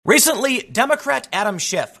Recently, Democrat Adam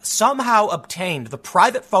Schiff somehow obtained the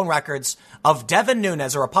private phone records of Devin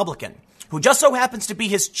Nunes, a Republican, who just so happens to be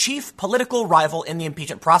his chief political rival in the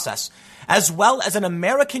impeachment process, as well as an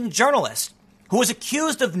American journalist who was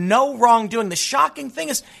accused of no wrongdoing. The shocking thing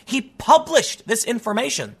is he published this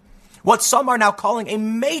information, what some are now calling a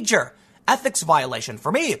major ethics violation.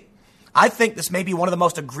 For me, I think this may be one of the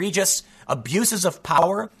most egregious abuses of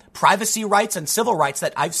power, privacy rights, and civil rights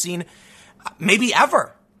that I've seen maybe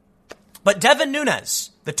ever. But Devin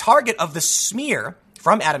Nunes, the target of the smear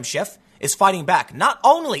from Adam Schiff, is fighting back. Not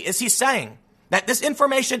only is he saying that this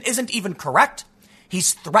information isn't even correct,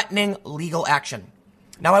 he's threatening legal action.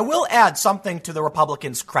 Now, I will add something to the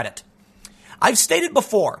Republicans' credit. I've stated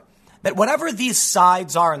before that whatever these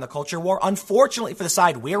sides are in the culture war, unfortunately for the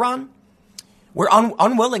side we're on, we're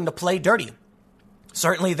unwilling to play dirty.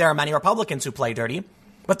 Certainly, there are many Republicans who play dirty,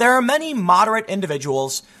 but there are many moderate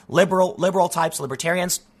individuals, liberal types,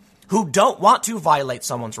 libertarians, who don't want to violate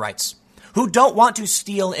someone's rights, who don't want to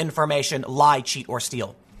steal information, lie, cheat, or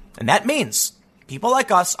steal. And that means people like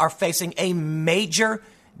us are facing a major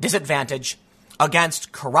disadvantage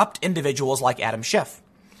against corrupt individuals like Adam Schiff.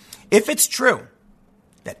 If it's true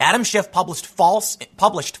that Adam Schiff published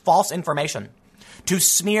false information to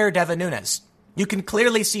smear Devin Nunes, you can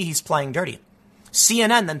clearly see he's playing dirty.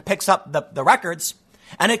 CNN then picks up the records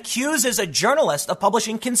and accuses a journalist of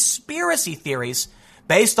publishing conspiracy theories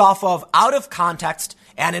based off of out of context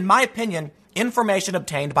and, in my opinion, information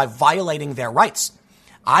obtained by violating their rights.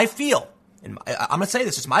 I feel, I'm going to say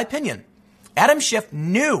this is my opinion, Adam Schiff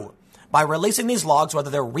knew by releasing these logs, whether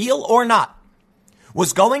they're real or not,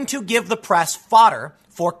 was going to give the press fodder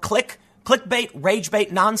for clickbait,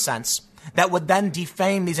 ragebait nonsense that would then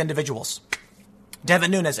defame these individuals.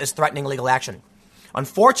 Devin Nunes is threatening legal action.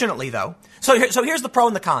 Unfortunately, though, so here's the pro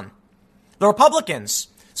and the con. The Republicans,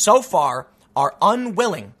 so far, are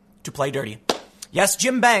unwilling to play dirty. Yes,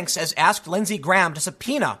 Jim Banks has asked Lindsey Graham to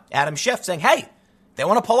subpoena Adam Schiff, saying, hey, they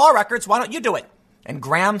want to pull our records, why don't you do it? And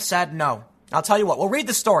Graham said no. I'll tell you what, we'll read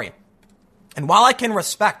the story. And while I can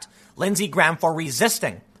respect Lindsey Graham for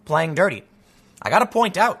resisting playing dirty, I got to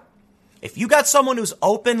point out, if you got someone who's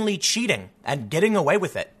openly cheating and getting away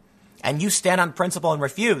with it, and you stand on principle and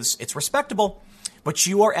refuse, it's respectable, but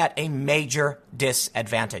you are at a major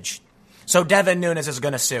disadvantage. So Devin Nunes is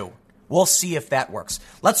going to sue. We'll see if that works.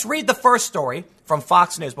 Let's read the first story from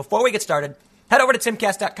Fox News. Before we get started, head over to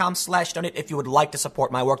timcast.com/donate if you would like to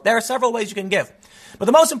support my work. There are several ways you can give. But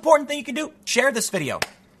the most important thing you can do, share this video.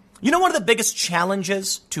 You know, one of the biggest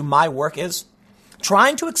challenges to my work is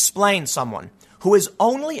trying to explain someone who has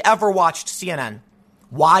only ever watched CNN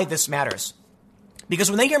why this matters.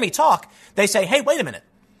 Because when they hear me talk, they say, hey, wait a minute.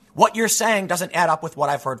 What you're saying doesn't add up with what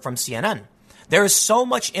I've heard from CNN. There is so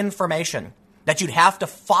much information that you'd have to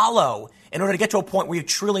follow in order to get to a point where you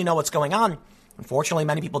truly know what's going on. Unfortunately,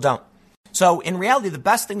 many people don't. So in reality, the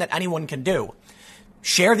best thing that anyone can do,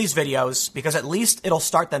 share these videos, because at least it'll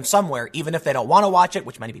start them somewhere, even if they don't want to watch it,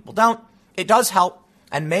 which many people don't. It does help.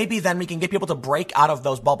 And maybe then we can get people to break out of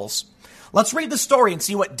those bubbles. Let's read the story and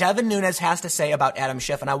see what Devin Nunes has to say about Adam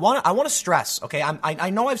Schiff. And I want to stress, okay,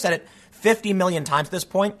 I know I've said it 50 million times at this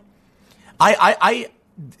point.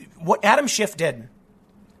 What Adam Schiff did,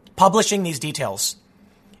 publishing these details,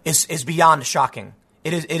 is beyond shocking.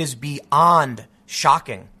 It is beyond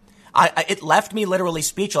shocking. It left me literally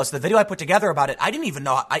speechless. The video I put together about it, I didn't even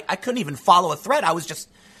know. I couldn't even follow a thread. I was just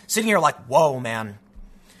sitting here like, whoa, man.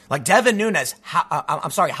 Like Devin Nunes,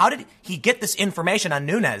 how did he get this information on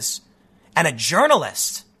Nunes and a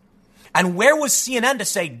journalist? And where was CNN to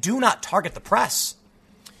say, do not target the press?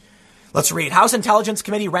 Let's read. House Intelligence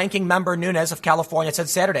Committee ranking member Nunes of California said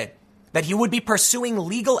Saturday that he would be pursuing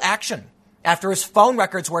legal action after his phone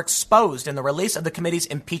records were exposed in the release of the committee's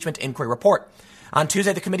impeachment inquiry report. On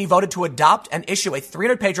Tuesday, the committee voted to adopt and issue a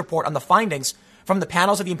 300-page report on the findings from the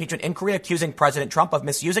panels of the impeachment inquiry accusing President Trump of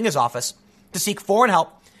misusing his office to seek foreign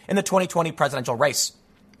help in the 2020 presidential race.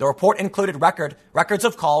 The report included records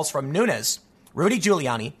of calls from Nunes, Rudy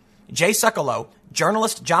Giuliani, Jay Sekulow,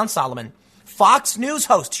 journalist John Solomon, Fox News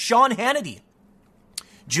host Sean Hannity,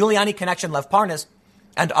 Giuliani connection Lev Parnas,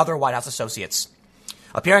 and other White House associates.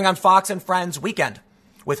 Appearing on Fox and Friends Weekend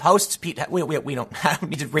with hosts Pete... We don't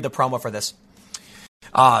need to read the promo for this.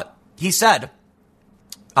 He said...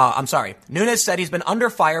 Nunes said he's been under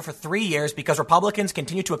fire for 3 years because Republicans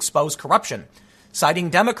continue to expose corruption, citing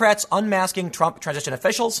Democrats unmasking Trump transition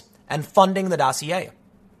officials and funding the dossier.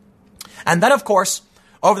 And then, of course,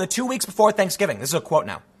 over the 2 weeks before Thanksgiving, this is a quote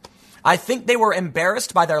now, I think they were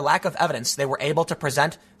embarrassed by their lack of evidence they were able to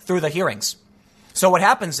present through the hearings. So what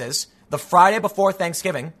happens is, the Friday before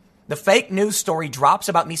Thanksgiving, the fake news story drops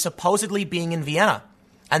about me supposedly being in Vienna,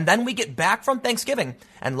 And then we get back from Thanksgiving,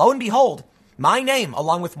 and lo and behold, my name,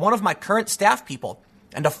 along with one of my current staff people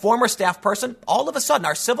and a former staff person, all of a sudden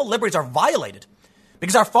our civil liberties are violated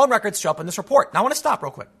because our phone records show up in this report. Now I want to stop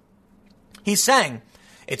real quick. He's saying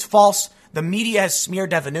it's false. The media has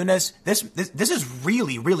smeared Devin Nunes. This is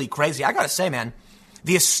really, really crazy. I got to say, man,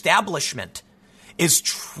 the establishment is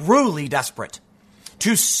truly desperate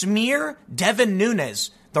to smear Devin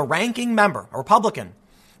Nunes, the ranking member, a Republican,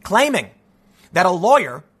 claiming that a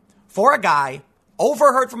lawyer for a guy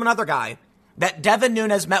overheard from another guy that Devin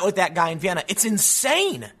Nunes met with that guy in Vienna. It's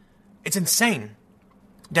insane. It's insane.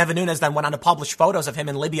 Devin Nunes then went on to publish photos of him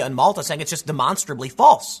in Libya and Malta saying it's just demonstrably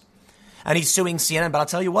false. And he's suing CNN. But I'll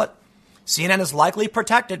tell you what, CNN is likely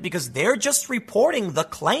protected because they're just reporting the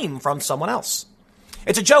claim from someone else.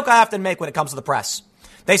 It's a joke I often make when it comes to the press.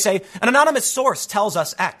 They say, an anonymous source tells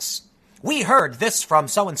us X. We heard this from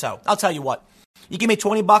so-and-so. I'll tell you what, you give me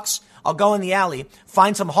 $20, I'll go in the alley,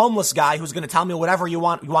 find some homeless guy who's going to tell me whatever you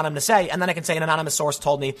want him to say, and then I can say an anonymous source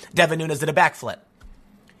told me Devin Nunes did a backflip.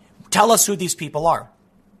 Tell us who these people are.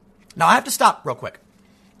 Now, I have to stop real quick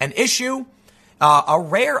and issue a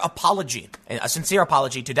rare apology, a sincere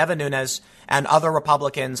apology to Devin Nunes and other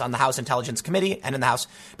Republicans on the House Intelligence Committee and in the House,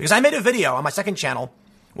 because I made a video on my second channel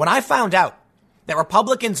when I found out that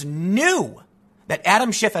Republicans knew that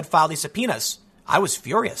Adam Schiff had filed these subpoenas. I was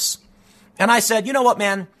furious. And I said, you know what,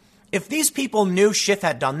 man? If these people knew Schiff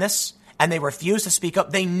had done this and they refused to speak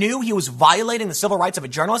up, they knew he was violating the civil rights of a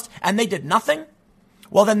journalist and they did nothing,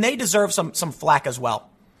 well, then they deserve some flack as well.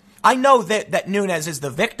 I know that Nunes is the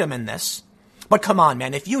victim in this, but come on,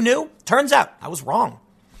 man. If you knew, turns out I was wrong.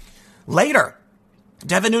 Later,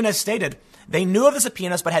 Devin Nunes stated they knew of the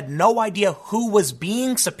subpoenas but had no idea who was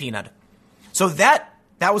being subpoenaed. So that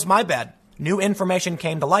was my bad. New information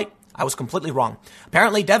came to light. I was completely wrong.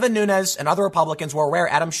 Apparently, Devin Nunes and other Republicans were aware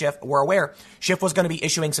Schiff was going to be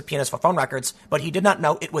issuing subpoenas for phone records, but he did not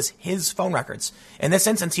know it was his phone records. In this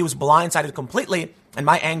instance, he was blindsided completely, and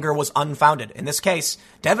my anger was unfounded. In this case,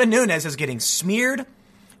 Devin Nunes is getting smeared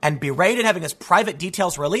and berated, having his private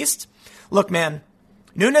details released. Look, man,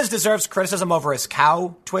 Nunes deserves criticism over his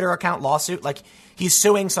cow Twitter account lawsuit. Like, he's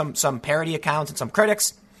suing some parody accounts and some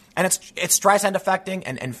critics, and it's Streisand affecting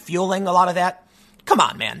and fueling a lot of that. Come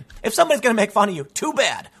on, man. If somebody's going to make fun of you, too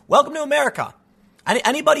bad. Welcome to America.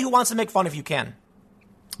 Anybody who wants to make fun of you can.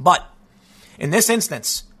 But in this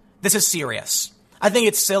instance, this is serious. I think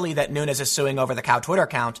it's silly that Nunes is suing over the cow Twitter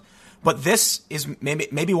account, but this is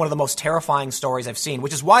maybe one of the most terrifying stories I've seen,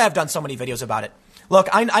 which is why I've done so many videos about it. Look,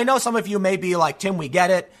 I know some of you may be like, Tim, we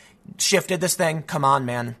get it. Schiff did this thing. Come on,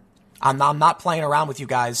 man. I'm not playing around with you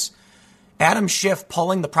guys. Adam Schiff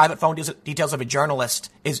pulling the private phone details of a journalist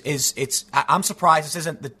I'm surprised this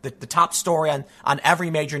isn't the top story on every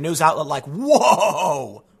major news outlet. Like,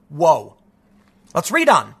 whoa. Let's read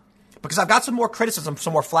on, because I've got some more criticism,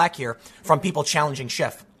 some more flack here from people challenging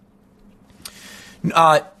Schiff.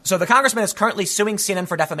 So the congressman is currently suing CNN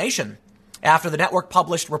for defamation after the network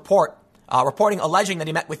published alleging that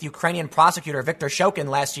he met with Ukrainian prosecutor Viktor Shokin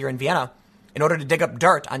last year in Vienna in order to dig up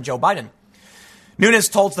dirt on Joe Biden. Nunes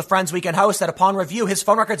told the Friends Weekend host that upon review, his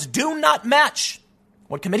phone records do not match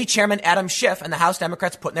what committee chairman Adam Schiff and the House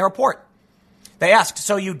Democrats put in their report. They asked,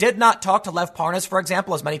 so you did not talk to Lev Parnas, for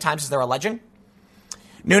example, as many times as they're alleging?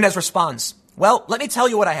 Nunes responds, well, let me tell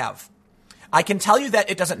you what I have. I can tell you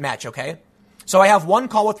that it doesn't match, okay? So I have one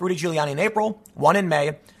call with Rudy Giuliani in April, one in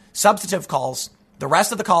May, substantive calls. The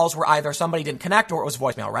rest of the calls were either somebody didn't connect or it was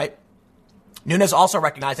voicemail, right? Nunes also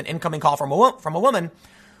recognized an incoming call from a woman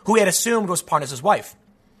who he had assumed was Parnas' wife.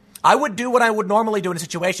 I would do what I would normally do in a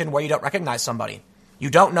situation where you don't recognize somebody. You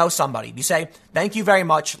don't know somebody. You say, thank you very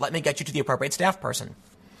much. Let me get you to the appropriate staff person.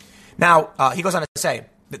 Now, he goes on to say,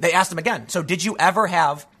 they asked him again, so did you ever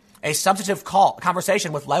have a substantive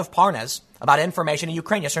conversation with Lev Parnas about information in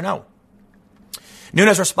Ukraine, yes or no?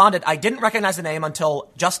 Nunes responded, I didn't recognize the name until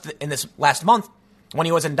just in this last month when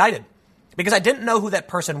he was indicted, because I didn't know who that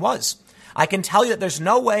person was. I can tell you that there's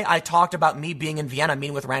no way I talked about me being in Vienna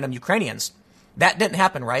meeting with random Ukrainians. That didn't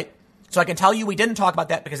happen, right? So I can tell you we didn't talk about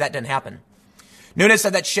that because that didn't happen. Nunes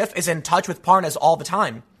said that Schiff is in touch with Parnas all the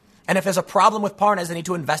time. And if there's a problem with Parnas, they need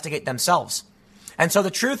to investigate themselves. And so the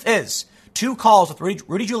truth is, 2 calls with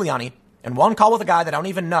Rudy Giuliani and 1 call with a guy that I don't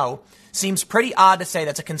even know seems pretty odd to say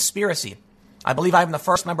that's a conspiracy. I believe I'm the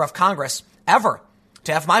first member of Congress ever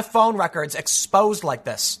to have my phone records exposed like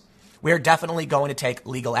this. We are definitely going to take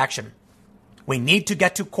legal action. We need to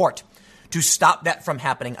get to court to stop that from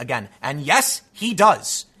happening again. And yes, he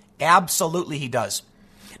does. Absolutely, he does.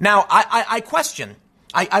 Now, I question.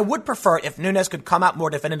 I would prefer if Nunes could come out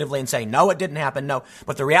more definitively and say, no, it didn't happen. No.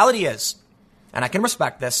 But the reality is, and I can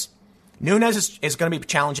respect this, Nunes is going to be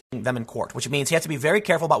challenging them in court, which means he has to be very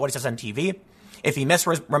careful about what he says on TV. If he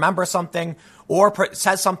misremembers something or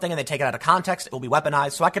says something and they take it out of context, it will be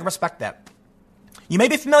weaponized. So I can respect that. You may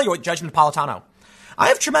be familiar with Judge Napolitano. I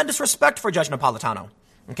have tremendous respect for Judge Napolitano.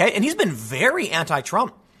 Okay. And he's been very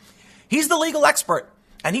anti-Trump. He's the legal expert.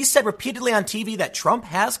 And he said repeatedly on TV that Trump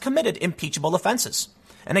has committed impeachable offenses.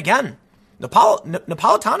 And again,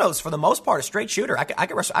 Napolitano's, for the most part, a straight shooter.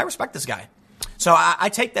 I respect this guy. So I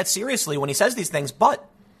take that seriously when he says these things. But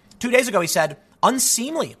 2 days ago, he said,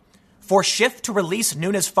 unseemly for Schiff to release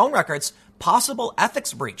Nunes' phone records, possible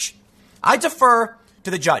ethics breach. I defer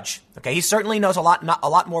to the judge. Okay, he certainly knows a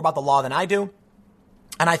lot more about the law than I do.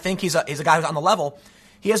 And I think he's a guy who's on the level.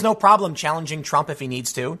 He has no problem challenging Trump if he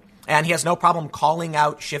needs to. And he has no problem calling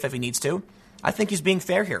out Schiff if he needs to. I think he's being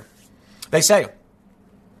fair here. They say,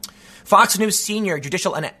 Fox News senior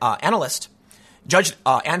judicial analyst Judge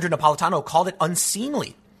Andrew Napolitano called it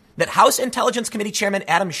unseemly that House Intelligence Committee Chairman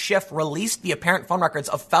Adam Schiff released the apparent phone records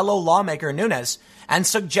of fellow lawmaker Nunes and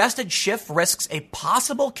suggested Schiff risks a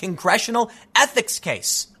possible congressional ethics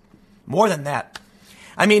case. More than that.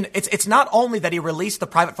 I mean, it's not only that he released the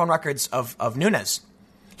private phone records of Nunes.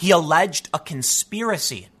 He alleged a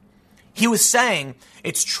conspiracy. He was saying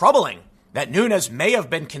it's troubling that Nunes may have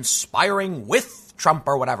been conspiring with Trump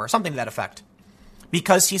or whatever, something to that effect,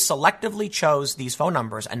 because he selectively chose these phone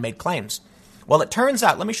numbers and made claims. Well, it turns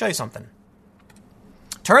out, let me show you something.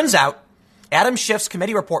 Turns out, Adam Schiff's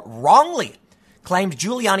committee report wrongly claimed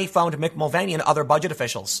Giuliani phoned Mick Mulvaney and other budget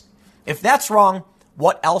officials. If that's wrong,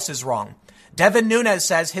 what else is wrong? Devin Nunes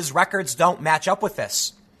says his records don't match up with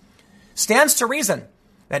this. Stands to reason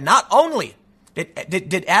that not only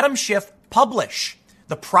did Adam Schiff publish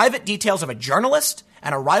the private details of a journalist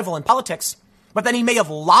and a rival in politics, but then he may have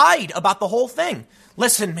lied about the whole thing.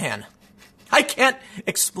 Listen, man, I can't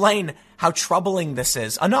explain how troubling this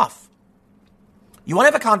is enough. You want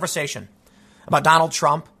to have a conversation about Donald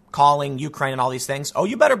Trump calling Ukraine and all these things? Oh,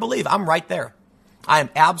 you better believe I'm right there. I am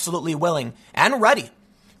absolutely willing and ready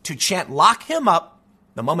to chant lock him up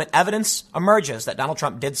the moment evidence emerges that Donald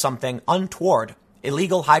Trump did something untoward,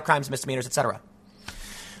 illegal, high crimes, misdemeanors, etc.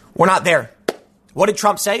 We're not there. What did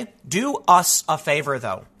Trump say? Do us a favor,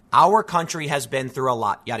 though. Our country has been through a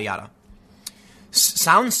lot, yada, yada.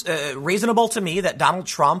 Sounds reasonable to me that Donald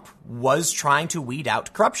Trump was trying to weed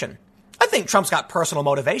out corruption. I think Trump's got personal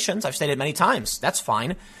motivations. I've stated many times. That's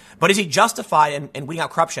fine. But is he justified in weeding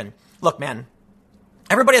out corruption? Look, man,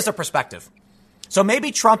 everybody has a perspective. So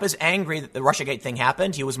maybe Trump is angry that the Russiagate thing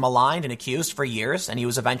happened. He was maligned and accused for years, and he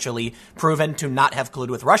was eventually proven to not have colluded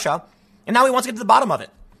with Russia. And now he wants to get to the bottom of it.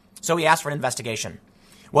 So he asked for an investigation.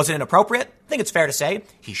 Was it inappropriate? I think it's fair to say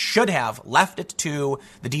he should have left it to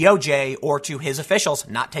the DOJ or to his officials,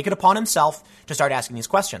 not take it upon himself to start asking these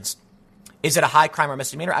questions. Is it a high crime or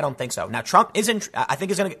misdemeanor? I don't think so. Now, Trump I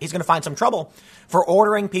think he's going to find some trouble for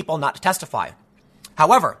ordering people not to testify.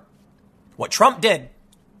 However, what Trump did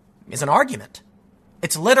is an argument.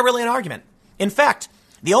 It's literally an argument. In fact,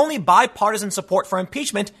 the only bipartisan support for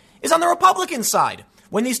impeachment is on the Republican side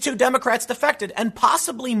when these two Democrats defected, and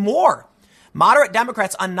possibly more. Moderate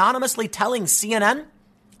Democrats anonymously telling CNN,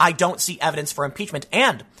 I don't see evidence for impeachment,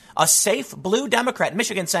 and a safe blue Democrat in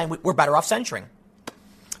Michigan saying we're better off censuring.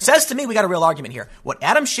 Says to me we got a real argument here. What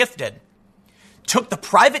Adam Schiff did, took the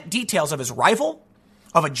private details of his rival,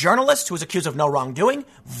 of a journalist who was accused of no wrongdoing,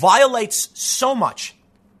 violates so much.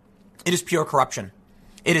 It is pure corruption.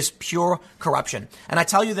 It is pure corruption. And I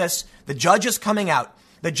tell you this, the judge is coming out.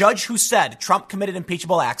 The judge who said Trump committed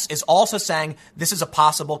impeachable acts is also saying this is a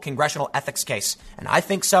possible congressional ethics case. And I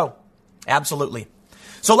think so. Absolutely.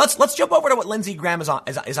 So let's jump over to what Lindsey Graham is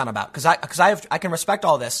on about, because I can respect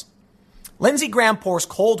all this. Lindsey Graham pours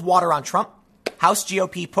cold water on Trump. House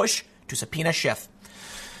GOP push to subpoena Schiff.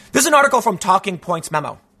 This is an article from Talking Points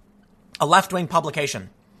Memo, a left-wing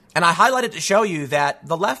publication. And I highlighted to show you that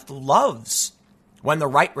the left loves when the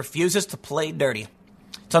right refuses to play dirty.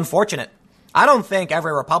 It's unfortunate. I don't think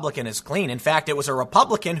every Republican is clean. In fact, it was a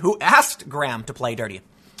Republican who asked Graham to play dirty.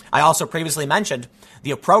 I also previously mentioned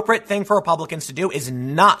the appropriate thing for Republicans to do is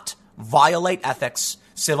not violate ethics,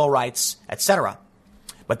 civil rights, etc.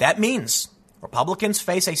 But that means Republicans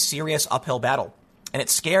face a serious uphill battle. And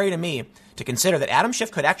it's scary to me to consider that Adam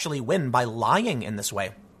Schiff could actually win by lying in this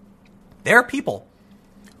way. There are people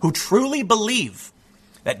who truly believe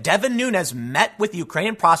that Devin Nunes met with the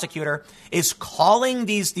Ukrainian prosecutor, is calling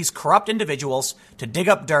these corrupt individuals to dig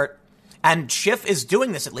up dirt. And Schiff is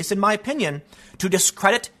doing this, at least in my opinion, to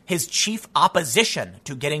discredit his chief opposition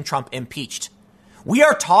to getting Trump impeached. We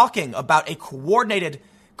are talking about a coordinated,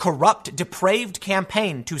 corrupt, depraved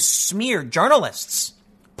campaign to smear journalists,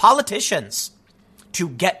 politicians, to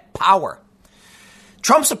get power.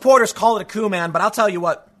 Trump supporters call it a coup, man, but I'll tell you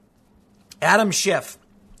what, Adam Schiff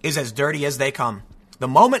is as dirty as they come. The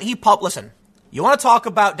moment he listen, you want to talk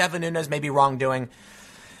about Devin Nunes maybe wrongdoing?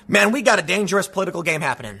 Man, we got a dangerous political game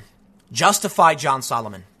happening. Justify John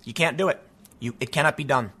Solomon. You can't do it. It cannot be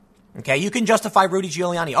done. Okay, you can justify Rudy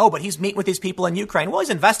Giuliani. Oh, but he's meeting with these people in Ukraine. Well, he's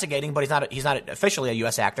investigating, but he's not officially a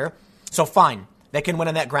U.S. actor. So fine, they can win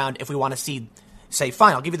on that ground if we want to say,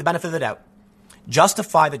 fine, I'll give you the benefit of the doubt.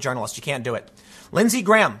 Justify the journalist. You can't do it. Lindsey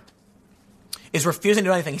Graham is refusing to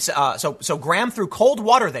do anything. So Graham threw cold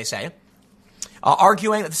water, they say,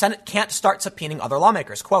 arguing that the Senate can't start subpoenaing other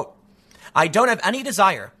lawmakers. Quote, I don't have any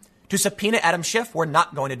desire to subpoena Adam Schiff. We're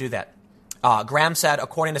not going to do that. Graham said,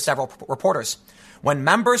 according to several reporters, when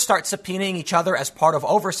members start subpoenaing each other as part of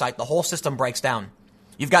oversight, the whole system breaks down.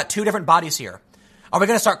 You've got two different bodies here. Are we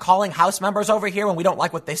going to start calling House members over here when we don't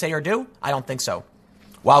like what they say or do? I don't think so.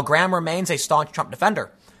 While Graham remains a staunch Trump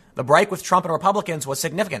defender, the break with Trump and Republicans was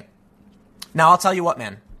significant. Now, I'll tell you what,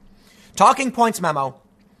 man. Talking Points memo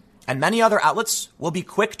and many other outlets will be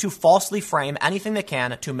quick to falsely frame anything they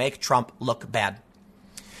can to make Trump look bad.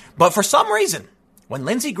 But for some reason, when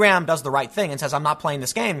Lindsey Graham does the right thing and says, I'm not playing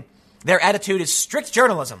this game, their attitude is strict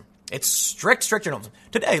journalism. It's strict journalism.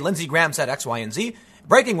 Today, Lindsey Graham said X, Y, and Z,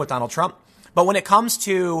 breaking with Donald Trump. But when it comes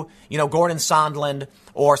to, Gordon Sondland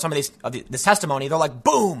or some of this testimony, they're like,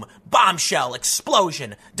 boom, bombshell,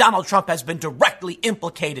 explosion. Donald Trump has been directly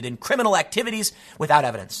implicated in criminal activities without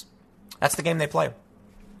evidence. That's the game they play.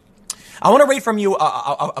 I want to read from you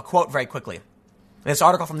a quote very quickly. This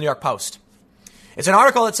article from the New York Post. It's an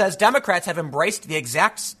article that says Democrats have embraced the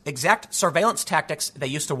exact surveillance tactics they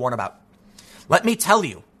used to warn about. Let me tell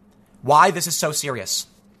you why this is so serious.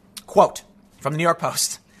 Quote from the New York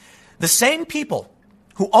Post. The same people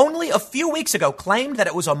who only a few weeks ago claimed that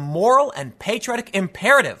it was a moral and patriotic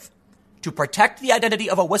imperative to protect the identity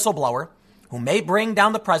of a whistleblower who may bring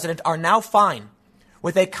down the president are now fine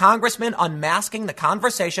with a congressman unmasking the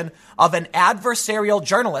conversation of an adversarial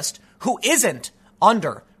journalist who isn't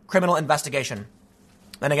under criminal investigation.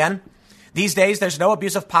 Then again, these days there's no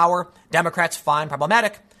abuse of power Democrats find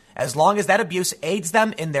problematic as long as that abuse aids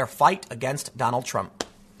them in their fight against Donald Trump.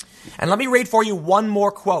 And let me read for you one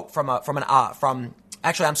more quote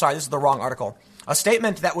actually, I'm sorry, this is the wrong article. A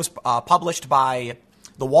statement that was published by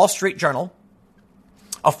the Wall Street Journal,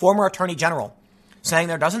 a former attorney general, saying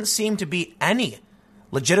there doesn't seem to be any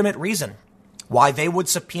legitimate reason why they would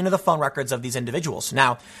subpoena the phone records of these individuals.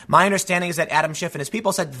 Now, my understanding is that Adam Schiff and his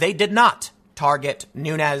people said they did not target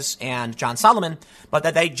Nunes and John Solomon, but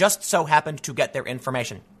that they just so happened to get their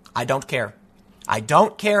information. I don't care. I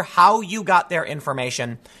don't care how you got their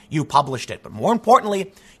information. You published it. But more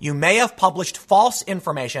importantly, you may have published false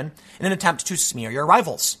information in an attempt to smear your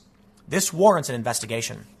rivals. This warrants an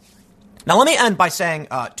investigation. Now, let me end by saying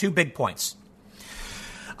two big points.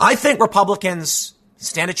 I think Republicans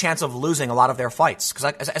stand a chance of losing a lot of their fights.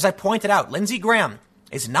 Because as I pointed out, Lindsey Graham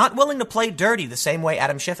is not willing to play dirty the same way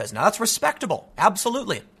Adam Schiff is. Now, that's respectable.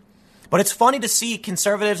 Absolutely. But it's funny to see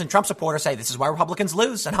conservatives and Trump supporters say this is why Republicans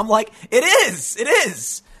lose. And I'm like, it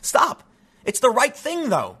is. Stop. It's the right thing,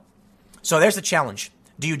 though. So there's the challenge.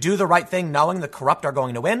 Do you do the right thing knowing the corrupt are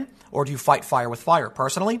going to win? Or do you fight fire with fire?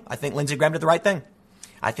 Personally, I think Lindsey Graham did the right thing.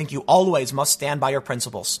 I think you always must stand by your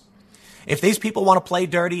principles. If these people want to play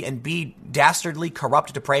dirty and be dastardly,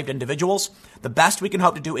 corrupt, depraved individuals, the best we can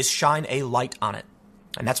hope to do is shine a light on it.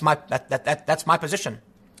 And that's my position.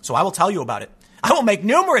 So I will tell you about it. I will make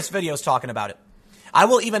numerous videos talking about it. I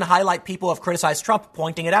will even highlight people who have criticized Trump,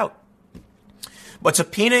 pointing it out. But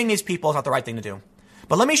subpoenaing these people is not the right thing to do.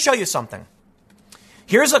 But let me show you something.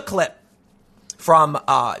 Here's a clip from,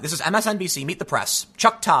 this is MSNBC, Meet the Press,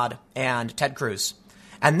 Chuck Todd and Ted Cruz.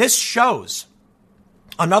 And this shows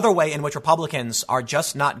another way in which Republicans are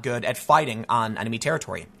just not good at fighting on enemy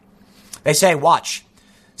territory. They say, watch.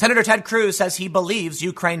 Senator Ted Cruz says he believes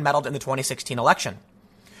Ukraine meddled in the 2016 election.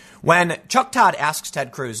 When Chuck Todd asks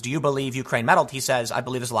Ted Cruz, do you believe Ukraine meddled? He says, I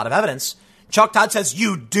believe there's a lot of evidence. Chuck Todd says,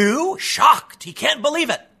 you do? Shocked. He can't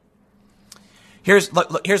believe it. Here's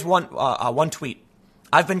one tweet.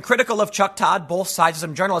 I've been critical of Chuck Todd, both sides of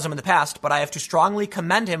some journalism in the past, but I have to strongly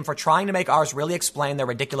commend him for trying to make ours really explain their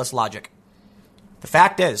ridiculous logic. The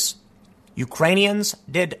fact is, Ukrainians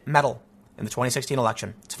did meddle in the 2016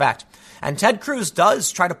 election. It's a fact. And Ted Cruz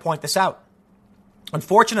does try to point this out.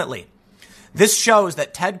 Unfortunately, this shows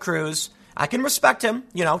that Ted Cruz, I can respect him,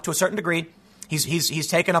 to a certain degree. He's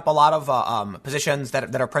taken up a lot of positions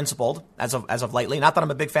that are principled as of lately. Not that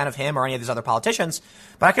I'm a big fan of him or any of these other politicians,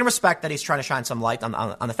 but I can respect that he's trying to shine some light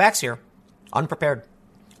on the facts here. Unprepared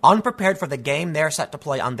for the game they're set to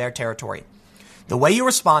play on their territory. The way you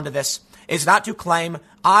respond to this is not to claim,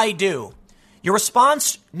 I do. Your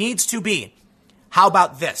response needs to be, how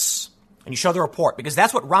about this? And you show the report, because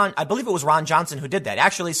that's what I believe it was Ron Johnson who did that.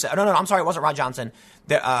 Actually, no, I'm sorry, it wasn't Ron Johnson.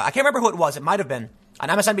 I can't remember who it was. It might have been on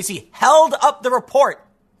MSNBC, held up the report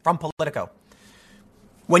from Politico.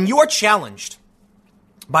 When you are challenged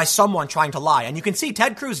by someone trying to lie, and you can see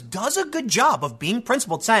Ted Cruz does a good job of being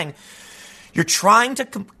principled, saying you're trying to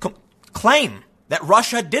claim that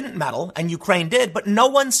Russia didn't meddle and Ukraine did, but no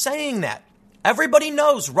one's saying that. Everybody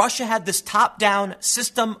knows Russia had this top-down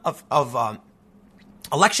system of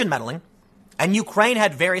election meddling, and Ukraine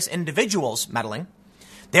had various individuals meddling.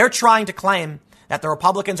 They're trying to claim that the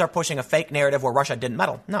Republicans are pushing a fake narrative where Russia didn't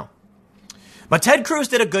meddle. No. But Ted Cruz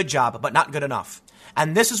did a good job, but not good enough.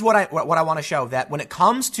 And this is what I want to show, that when it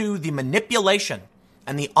comes to the manipulation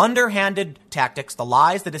and the underhanded tactics, the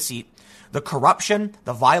lies, the deceit, the corruption,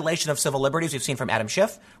 the violation of civil liberties we've seen from Adam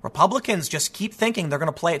Schiff, Republicans just keep thinking they're going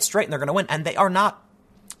to play it straight and they're going to win, and they are not.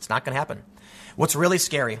 It's not going to happen. What's really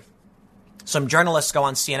scary, some journalists go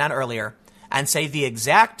on CNN earlier and say the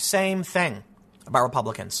exact same thing about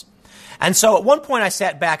Republicans. And so at one point I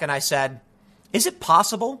sat back and I said, is it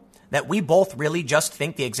possible that we both really just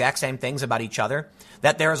think the exact same things about each other?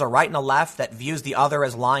 That there is a right and a left that views the other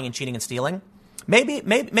as lying and cheating and stealing? Maybe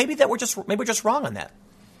that we're just wrong on that.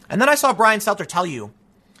 And then I saw Brian Stelter tell you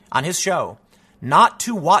on his show not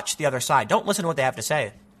to watch the other side. Don't listen to what they have to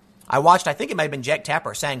say. I think it might have been Jake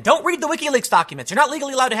Tapper saying, don't read the WikiLeaks documents. You're not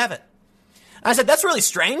legally allowed to have it. And I said, that's really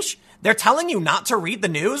strange. They're telling you not to read the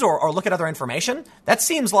news or look at other information. That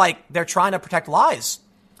seems like they're trying to protect lies.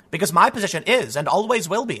 Because my position is, and always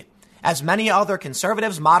will be, as many other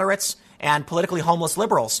conservatives, moderates, and politically homeless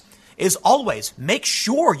liberals, is always make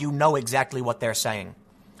sure you know exactly what they're saying.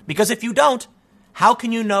 Because if you don't, how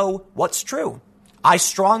can you know what's true? I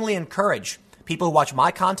strongly encourage people who watch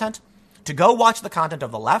my content to go watch the content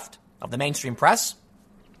of the left, of the mainstream press,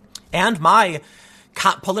 and my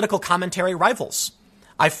political commentary rivals.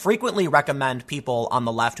 I frequently recommend people on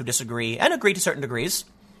the left who disagree and agree to certain degrees,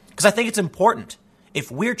 because I think it's important.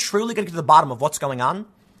 If we're truly going to get to the bottom of what's going on,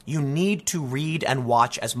 you need to read and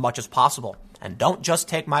watch as much as possible. And don't just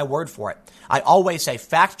take my word for it. I always say,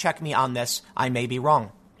 fact check me on this. I may be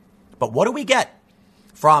wrong. But what do we get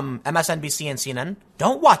from MSNBC and CNN?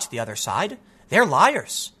 Don't watch the other side. They're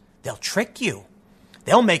liars. They'll trick you.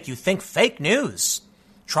 They'll make you think fake news.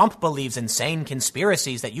 Trump believes insane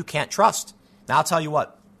conspiracies that you can't trust. Now, I'll tell you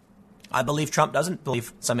what. I believe Trump doesn't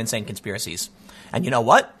believe some insane conspiracies. And you know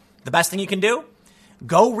what? The best thing you can do?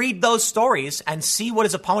 Go read those stories and see what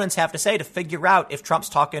his opponents have to say to figure out if Trump's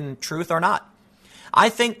talking truth or not. I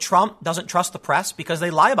think Trump doesn't trust the press because they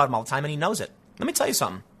lie about him all the time and he knows it. Let me tell you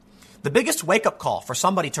something. The biggest wake-up call for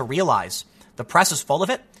somebody to realize the press is full of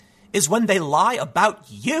it is when they lie about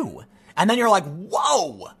you. And then you're like,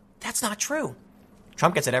 whoa, that's not true.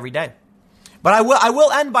 Trump gets it every day. But I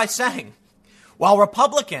will end by saying, while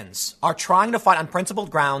Republicans are trying to fight on principled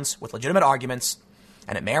grounds with legitimate arguments,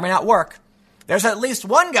 and it may or may not work, there's at least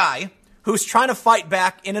one guy who's trying to fight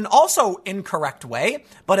back in an also incorrect way,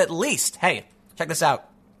 but at least, hey, check this out.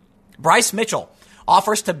 Bryce Mitchell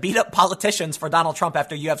offers to beat up politicians for Donald Trump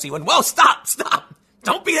after UFC win. Whoa, stop.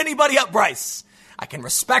 Don't beat anybody up, Bryce. I can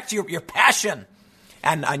respect your passion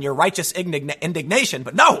and your righteous indignation,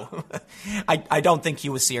 but no, I don't think he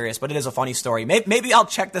was serious, but it is a funny story. Maybe I'll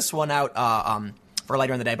check this one out for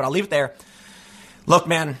later in the day, but I'll leave it there. Look,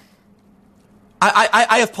 man,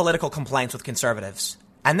 I have political complaints with conservatives,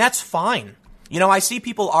 and that's fine. You know, I see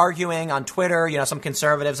people arguing on Twitter, some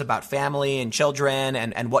conservatives about family and children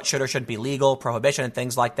and what should or shouldn't be legal, prohibition and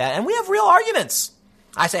things like that. And we have real arguments.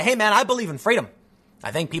 I say, hey, man, I believe in freedom.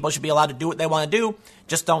 I think people should be allowed to do what they want to do.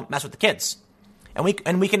 Just don't mess with the kids. And we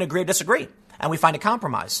can agree or disagree. And we find a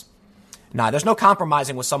compromise. Nah, there's no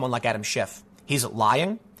compromising with someone like Adam Schiff. He's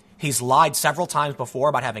lying. He's lied several times before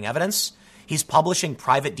about having evidence. He's publishing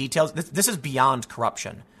private details. This is beyond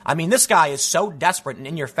corruption. I mean, this guy is so desperate and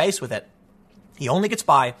in your face with it. He only gets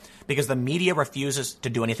by because the media refuses to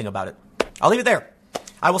do anything about it. I'll leave it there.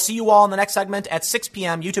 I will see you all in the next segment at 6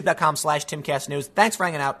 p.m. YouTube.com/TimCastNews. Thanks for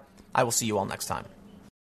hanging out. I will see you all next time.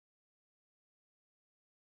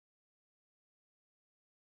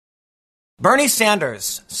 Bernie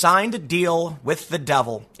Sanders signed a deal with the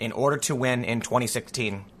devil in order to win in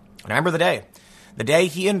 2016. Remember the day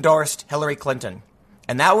he endorsed Hillary Clinton.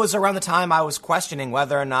 And that was around the time I was questioning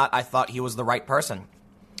whether or not I thought he was the right person.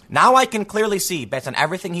 Now I can clearly see, based on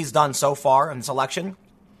everything he's done so far in this election,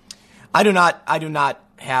 I do not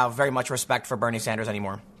have very much respect for Bernie Sanders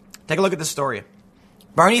anymore. Take a look at this story.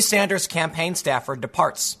 Bernie Sanders' campaign staffer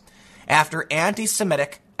departs after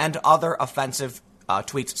anti-Semitic and other offensive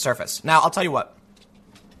tweets surface. Now, I'll tell you what.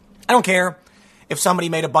 I don't care if somebody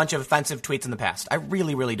made a bunch of offensive tweets in the past. I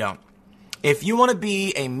really, really don't. If you want to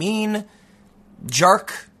be a mean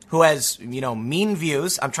jerk who has, mean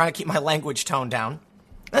views, I'm trying to keep my language tone down,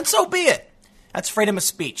 then so be it. That's freedom of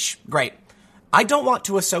speech. Great. I don't want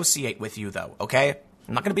to associate with you, though, okay?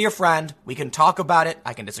 I'm not going to be your friend. We can talk about it.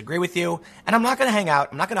 I can disagree with you. And I'm not going to hang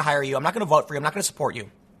out. I'm not going to hire you. I'm not going to vote for you. I'm not going to support you.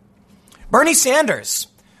 Bernie Sanders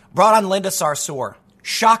brought on Linda Sarsour.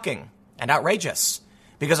 Shocking and outrageous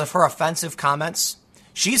because of her offensive comments.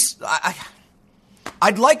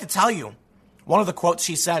 I'd like to tell you one of the quotes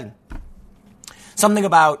she said. Something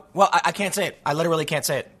about, I can't say it. I literally can't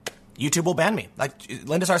say it. YouTube will ban me. Like,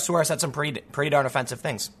 Linda Sarsour said some pretty darn offensive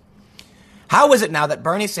things. How is it now that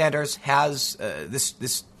Bernie Sanders has how is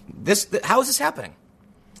this happening?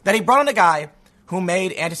 That he brought in a guy who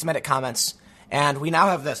made anti-Semitic comments, and we now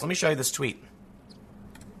have this. Let me show you this tweet.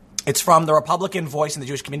 It's from the Republican voice in the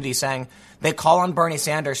Jewish community saying they call on Bernie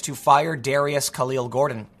Sanders to fire Darius Khalil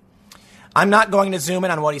Gordon. I'm not going to zoom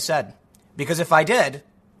in on what he said, because if I did,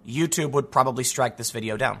 YouTube would probably strike this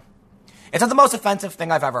video down. It's not the most offensive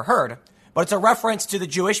thing I've ever heard, but it's a reference to the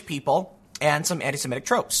Jewish people and some anti-Semitic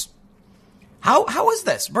tropes. How is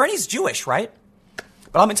this? Bernie's Jewish, right?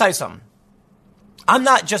 But let me tell you something. I'm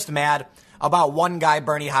not just mad about one guy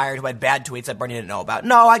Bernie hired who had bad tweets that Bernie didn't know about.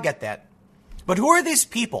 No, I get that. But who are these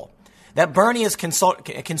people that Bernie is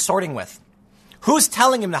consorting with? Who's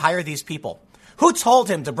telling him to hire these people? Who told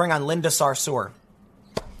him to bring on Linda Sarsour?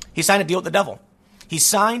 He signed a deal with the devil. He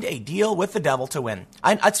signed a deal with the devil to win.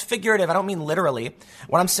 It's figurative. I don't mean literally.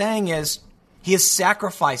 What I'm saying is he is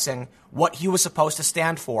sacrificing what he was supposed to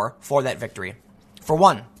stand for that victory. For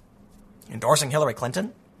one, endorsing Hillary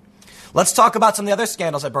Clinton. Let's talk about some of the other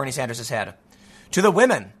scandals that Bernie Sanders has had. To the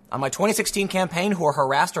women on my 2016 campaign who were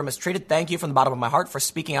harassed or mistreated, thank you from the bottom of my heart for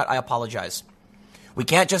speaking out. I apologize. We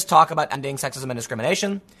can't just talk about ending sexism and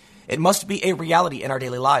discrimination. It must be a reality in our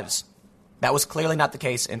daily lives. That was clearly not the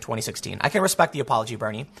case in 2016. I can respect the apology,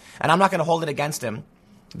 Bernie, and I'm not going to hold it against him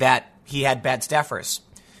that he had bad staffers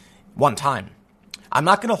one time. I'm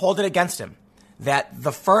not going to hold it against him that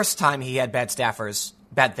the first time he had bad staffers,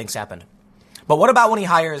 bad things happened. But what about when he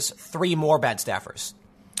hires 3 more bad staffers?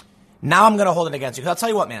 Now I'm going to hold it against you. 'Cause I'll tell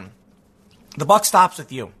you what, man. The buck stops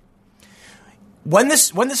with you. When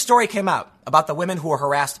this story came out about the women who were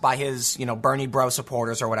harassed by his, Bernie bro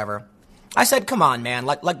supporters or whatever, I said, come on, man.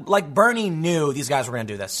 Like Bernie knew these guys were going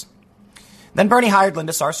to do this. Then Bernie hired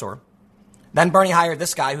Linda Sarsour. Then Bernie hired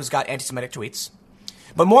this guy who's got anti-Semitic tweets.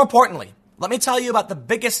 But more importantly, let me tell you about the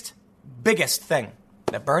biggest thing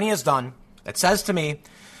that Bernie has done that says to me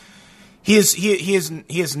he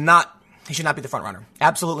should not be the front runner.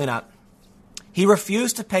 Absolutely not. He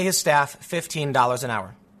refused to pay his staff $15 an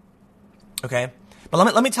hour. Okay?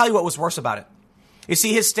 But let me tell you what was worse about it. You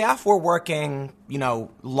see, his staff were working,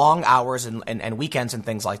 long hours and weekends and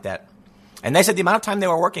things like that. And they said the amount of time they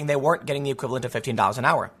were working, they weren't getting the equivalent of $15 an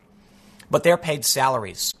hour. But they're paid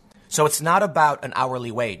salaries. So it's not about an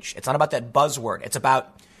hourly wage. It's not about that buzzword. It's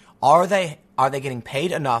about, are they getting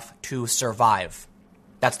paid enough to survive?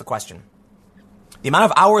 That's the question. The amount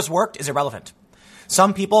of hours worked is irrelevant.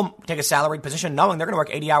 Some people take a salaried position knowing they're going to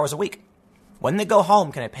work 80 hours a week. When they go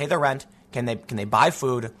home, can they pay their rent? Can they buy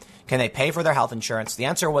food? Can they pay for their health insurance? The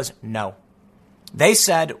answer was no. They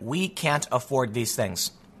said, we can't afford these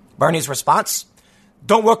things. Bernie's response,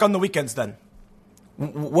 don't work on the weekends then.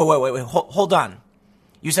 Wait, hold on.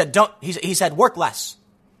 You said don't, he said work less.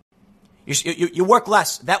 You work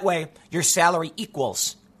less. That way your salary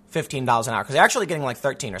equals $15 an hour because they're actually getting like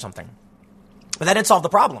 13 or something. But that didn't solve the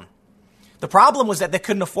problem. The problem was that they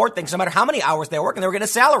couldn't afford things no matter how many hours they were working. They were getting a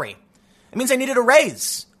salary. It means they needed a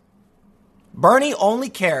raise. Bernie only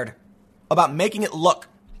cared about making it look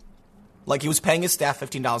like he was paying his staff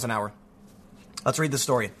 $15 an hour. Let's read the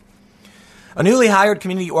story. A newly hired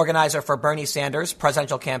community organizer for Bernie Sanders'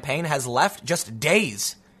 presidential campaign has left just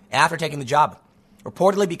days after taking the job,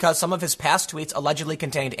 reportedly because some of his past tweets allegedly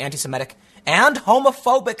contained anti-Semitic and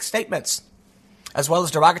homophobic statements, as well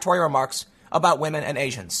as derogatory remarks about women and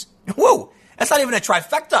Asians. Whoa, that's not even a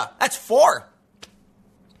trifecta. That's 4.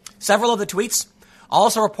 Several of the tweets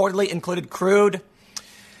also reportedly included crude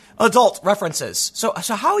adult references. So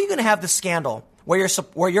how are you going to have this scandal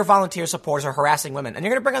where your volunteer supporters are harassing women, and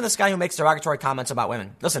you're going to bring on this guy who makes derogatory comments about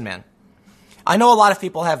women? Listen, man, I know a lot of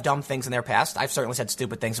people have dumb things in their past. I've certainly said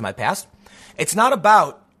stupid things in my past. It's not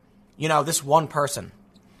about, this one person.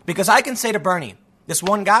 Because I can say to Bernie, this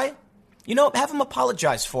one guy, have him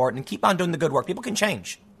apologize for it and keep on doing the good work. People can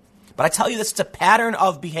change. But I tell you this, it's a pattern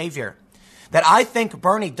of behavior that I think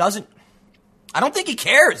Bernie doesn't, I don't think he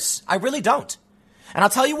cares. I really don't. And I'll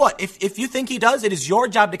tell you what, if you think he does, it is your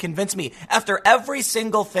job to convince me after every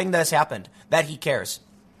single thing that has happened that he cares.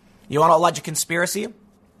 You want to allege a conspiracy?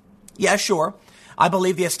 Yeah, sure. I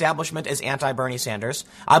believe the establishment is anti-Bernie Sanders.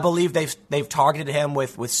 I believe they've targeted him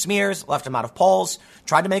with smears, left him out of polls,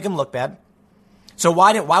 tried to make him look bad. So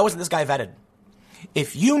why wasn't this guy vetted?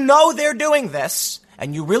 If you know they're doing this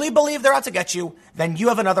and you really believe they're out to get you, then you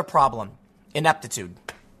have another problem. Ineptitude.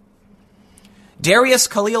 Darius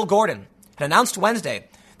Khalil Gordon had announced Wednesday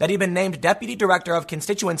that he'd been named Deputy Director of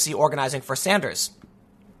Constituency Organizing for Sanders.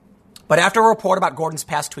 But after a report about Gordon's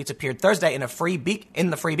past tweets appeared Thursday in the Free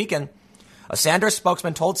Beacon, a Sanders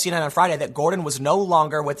spokesman told CNN on Friday that Gordon was no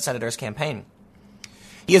longer with the senator's campaign.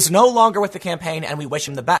 He is no longer with the campaign, and we wish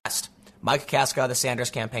him the best, Mike Kaska, the Sanders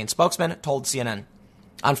campaign spokesman, told CNN.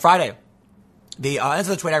 On Friday, this is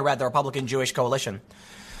the tweet I read, the Republican Jewish Coalition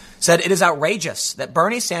said it is outrageous that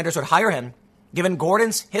Bernie Sanders would hire him given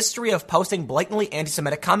Gordon's history of posting blatantly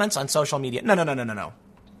anti-Semitic comments on social media. No.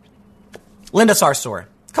 Linda Sarsour.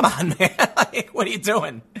 Come on, man. What are you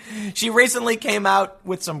doing? She recently came out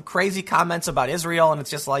with some crazy comments about Israel, and it's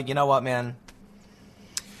just like, you know what, man?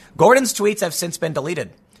 Gordon's tweets have since been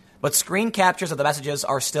deleted, but screen captures of the messages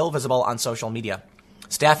are still visible on social media.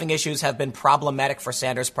 Staffing issues have been problematic for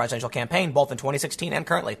Sanders' presidential campaign, both in 2016 and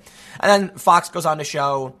currently. And then Fox goes on to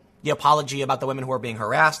show the apology about the women who are being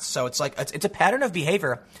harassed. So it's like, it's a pattern of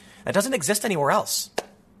behavior that doesn't exist anywhere else.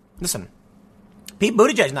 Listen, Pete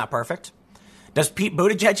Buttigieg is not perfect. Does Pete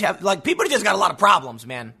Buttigieg have, Pete Buttigieg's got a lot of problems,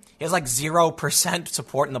 man. He has 0%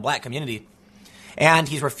 support in the black community. And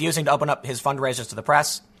he's refusing to open up his fundraisers to the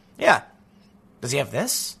press. Yeah. Does he have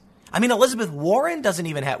this? I mean, Elizabeth Warren doesn't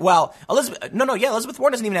even have, Elizabeth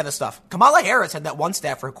Warren doesn't even have this stuff. Kamala Harris had that one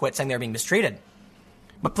staffer who quit saying they were being mistreated.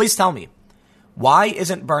 But please tell me, why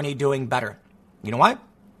isn't Bernie doing better? You know why?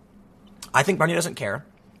 I think Bernie doesn't care.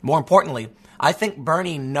 More importantly, I think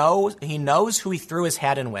Bernie knows who he threw his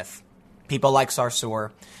hat in with. People like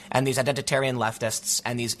Sarsour and these identitarian leftists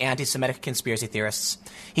and these anti-Semitic conspiracy theorists.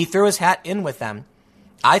 He threw his hat in with them,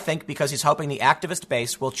 I think, because he's hoping the activist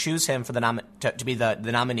base will choose him for to be the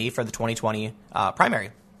nominee for the 2020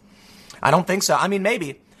 primary. I don't think so. I mean,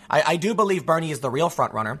 maybe. I do believe Bernie is the real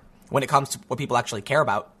front runner when it comes to what people actually care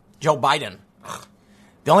about. Joe Biden.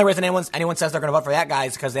 The only reason anyone says they're going to vote for that guy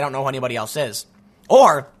is because they don't know who anybody else is.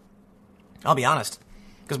 Or, I'll be honest,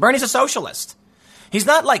 because Bernie's a socialist. He's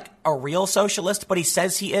not a real socialist, but he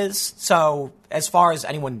says he is. So as far as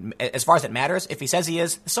it matters, if he says he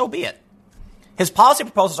is, so be it. His policy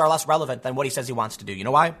proposals are less relevant than what he says he wants to do. You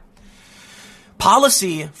know why?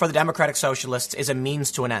 Policy for the Democratic Socialists is a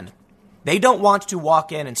means to an end. They don't want to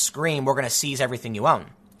walk in and scream, we're going to seize everything you own,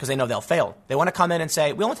 because they know they'll fail. They want to come in and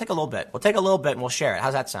say, we only take a little bit. We'll take a little bit and we'll share it.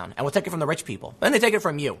 How's that sound? And we'll take it from the rich people. Then they take it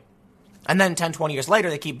from you. And then 10, 20 years later,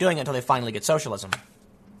 they keep doing it until they finally get socialism.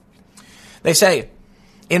 They say,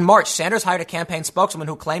 in March, Sanders hired a campaign spokesman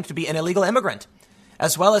who claimed to be an illegal immigrant,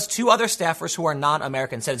 as well as 2 other staffers who are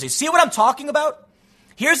non-American citizens. You see what I'm talking about?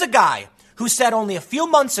 Here's a guy who said only a few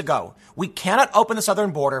months ago, we cannot open the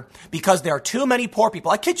southern border because there are too many poor people.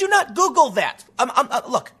 I kid you not, Google that.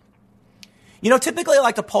 Look, typically I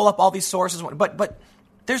like to pull up all these sources, but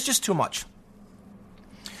there's just too much.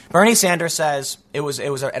 Bernie Sanders says it was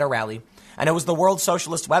at a rally, and it was the World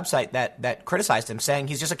Socialist website that criticized him, saying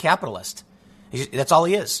he's just a capitalist. That's all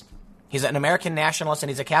he is. He's an American nationalist, and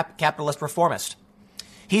he's a capitalist reformist.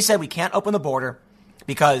 He said we can't open the border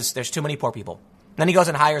because there's too many poor people. Then he goes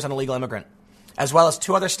and hires an illegal immigrant, as well as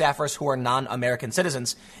 2 other staffers who are non-American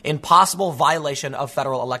citizens in possible violation of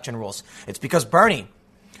federal election rules. It's because Bernie,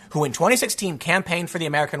 who in 2016 campaigned for the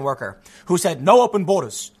American worker, who said no open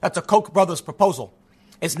borders, that's a Koch brothers proposal,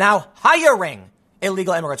 is now hiring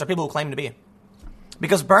illegal immigrants, or people who claim to be.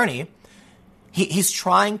 Because Bernie, he's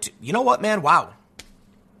trying to, you know what, man? Wow.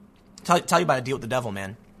 Tell you about a deal with the devil,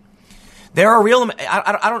 man. There are real,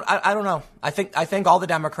 I don't know. I think all the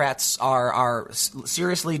Democrats are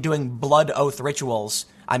seriously doing blood oath rituals.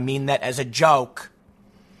 I mean that as a joke.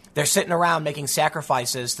 They're sitting around making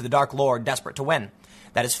sacrifices to the Dark Lord, desperate to win.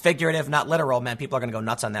 That is figurative, not literal. Man, people are going to go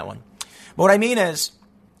nuts on that one. But what I mean is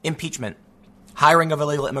impeachment, hiring of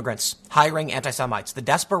illegal immigrants, hiring anti-Semites. The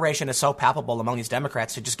desperation is so palpable among these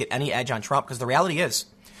Democrats to just get any edge on Trump, because the reality is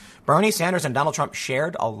Bernie Sanders and Donald Trump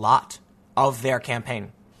shared a lot of their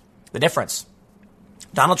campaign. The difference,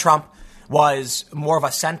 Donald Trump was more of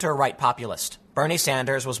a center-right populist. Bernie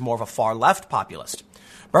Sanders was more of a far-left populist.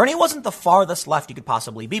 Bernie wasn't the farthest left you could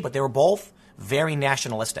possibly be, but they were both very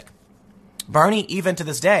nationalistic. Bernie, even to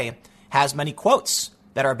this day, has many quotes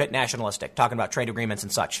that are a bit nationalistic, talking about trade agreements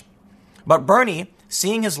and such. But Bernie,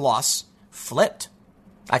 seeing his loss, flipped.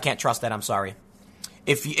 I can't trust that, I'm sorry.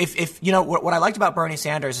 If you know, what I liked about Bernie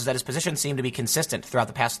Sanders is that his position seemed to be consistent throughout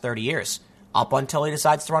the past 30 years, up until he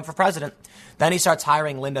decides to run for president. Then he starts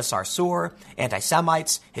hiring Linda Sarsour,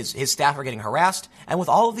 anti-Semites, his staff are getting harassed, and with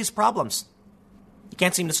all of these problems, he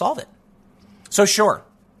can't seem to solve it. So sure,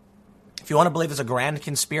 if you want to believe there's a grand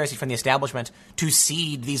conspiracy from the establishment to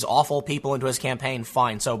seed these awful people into his campaign,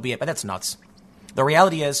 fine, so be it, but that's nuts. The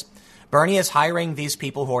reality is, Bernie is hiring these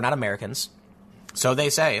people who are not Americans, so they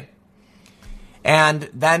say, and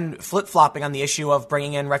then flip-flopping on the issue of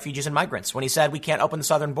bringing in refugees and migrants. When he said we can't open the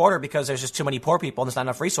southern border because there's just too many poor people and there's not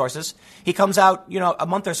enough resources, he comes out, a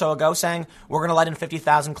month or so ago saying we're going to let in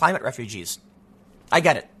 50,000 climate refugees. I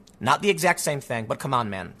get it. Not the exact same thing, but come on,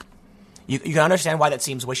 man. You can understand why that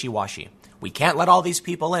seems wishy-washy. We can't let all these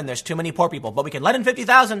people in. There's too many poor people, but we can let in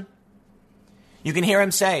 50,000. You can hear him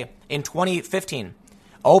say in 2015,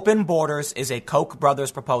 open borders is a Koch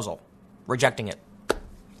brothers proposal. Rejecting it.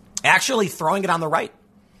 Actually throwing it on the right.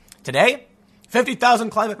 Today,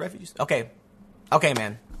 50,000 climate refugees. Okay,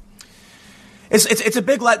 man. It's a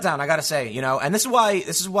big letdown, I gotta say, and this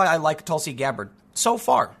is why I like Tulsi Gabbard so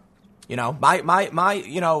far. What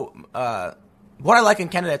I like in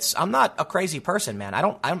candidates, I'm not a crazy person, man.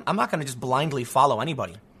 I'm not gonna just blindly follow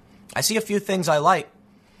anybody. I see a few things I like.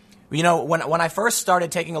 When I first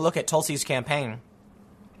started taking a look at Tulsi's campaign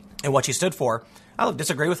and what she stood for, I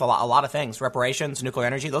disagree with a lot of things. Reparations, nuclear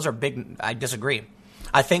energy, those are big. I disagree.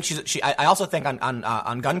 I think I also think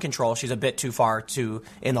on gun control, she's a bit too far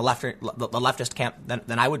in the leftist camp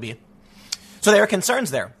than I would be. So there are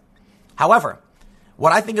concerns there. However,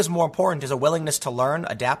 what I think is more important is a willingness to learn,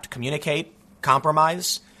 adapt, communicate,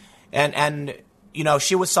 compromise. And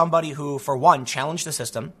she was somebody who, for one, challenged the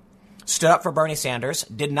system, stood up for Bernie Sanders,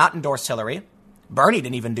 did not endorse Hillary. Bernie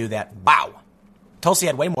didn't even do that. Wow. Tulsi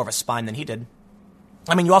had way more of a spine than he did.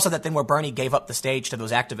 I mean, you also had that thing where Bernie gave up the stage to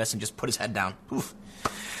those activists and just put his head down. Oof.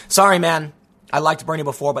 Sorry, man. I liked Bernie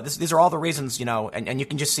before, but these are all the reasons, and you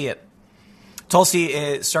can just see it.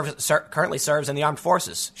 Tulsi currently serves in the armed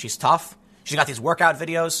forces. She's tough. She's got these workout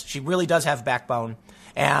videos. She really does have backbone.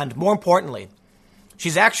 And more importantly,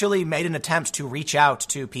 she's actually made an attempt to reach out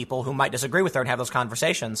to people who might disagree with her and have those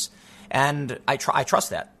conversations. And I trust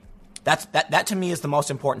that. That to me is the most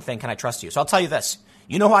important thing. Can I trust you? So I'll tell you this.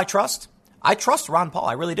 You know who I trust? I trust Ron Paul.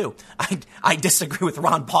 I really do. I disagree with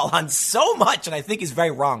Ron Paul on so much, and I think he's very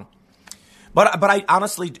wrong. But I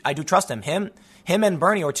honestly, I do trust him. Him and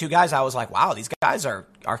Bernie were two guys I was like, wow, these guys are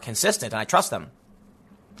consistent, and I trust them.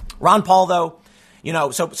 Ron Paul, though,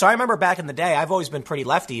 so I remember back in the day, I've always been pretty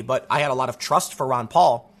lefty, but I had a lot of trust for Ron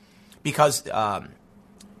Paul because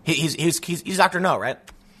he's Dr. No, right?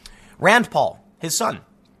 Rand Paul, his son.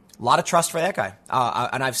 A lot of trust for that guy.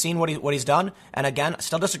 And I've seen what he's done. And again,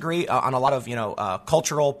 still disagree on a lot of,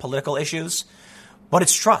 cultural, political issues. But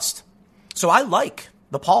it's trust. So I like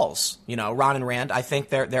the Pauls, Ron and Rand. I think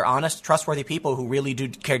they're honest, trustworthy people who really do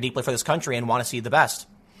care deeply for this country and want to see the best.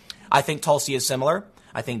 I think Tulsi is similar.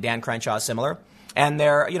 I think Dan Crenshaw is similar. And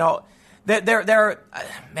they're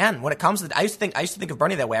man, when it comes to, I used to think of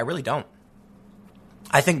Bernie that way. I really don't.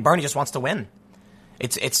 I think Bernie just wants to win.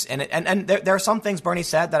 And there are some things Bernie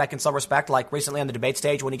said that I can still respect, like recently on the debate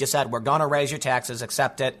stage when he just said, we're going to raise your taxes,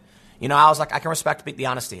 accept it. I was like, I can respect the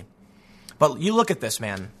honesty. But you look at this,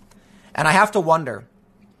 man, and I have to wonder,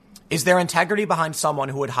 is there integrity behind someone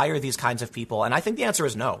who would hire these kinds of people? And I think the answer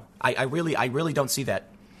is no. I really don't see that.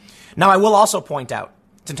 Now, I will also point out,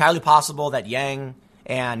 it's entirely possible that Yang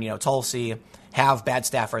and, Tulsi have bad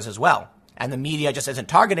staffers as well. And the media just isn't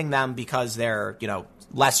targeting them because they're,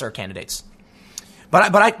 lesser candidates.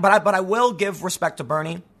 But I will give respect to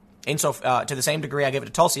Bernie to the same degree I give it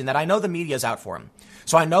to Tulsi, in that I know the media is out for him.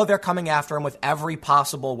 So I know they're coming after him with every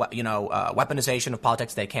possible, weaponization of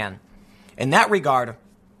politics they can. In that regard,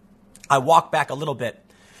 I walk back a little bit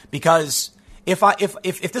because if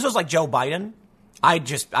this was like Joe Biden,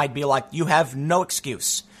 I'd be like, you have no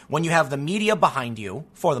excuse when you have the media behind you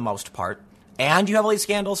for the most part, and you have all these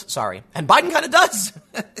scandals. Sorry, and Biden kind of does.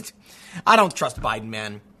 I don't trust Biden,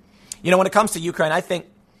 man. When it comes to Ukraine, I think,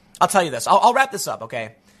 I'll tell you this. I'll wrap this up,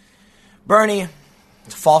 okay? Bernie,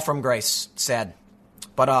 fall from grace, sad.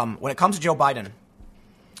 But when it comes to Joe Biden,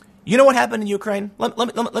 you know what happened in Ukraine?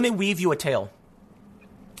 Let me weave you a tale.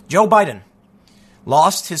 Joe Biden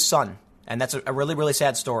lost his son, and that's a really, really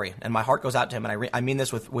sad story. And my heart goes out to him, and I mean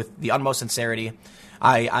this with the utmost sincerity.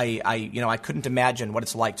 I couldn't imagine what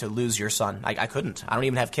it's like to lose your son. I couldn't. I don't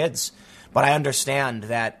even have kids. But I understand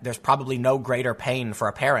that there's probably no greater pain for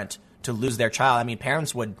a parent to lose their child. I mean,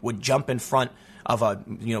 parents would jump in front of a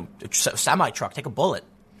semi-truck, take a bullet.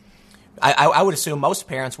 I would assume most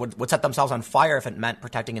parents would set themselves on fire if it meant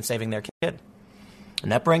protecting and saving their kid.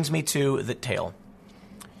 And that brings me to the tale.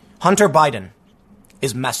 Hunter Biden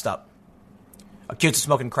is messed up. Accused of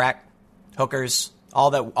smoking crack, hookers,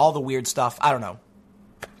 all the weird stuff. I don't know.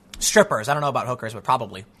 Strippers. I don't know about hookers, but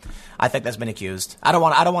probably. I think that's been accused. I don't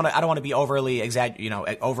want to be overly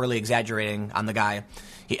exaggerating on the guy.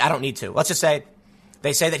 I don't need to. Let's just say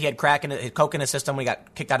they say that he had coke in his system when he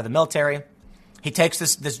got kicked out of the military. He takes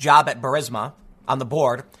this job at Burisma on the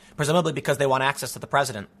board, presumably because they want access to the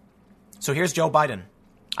president. So here's Joe Biden.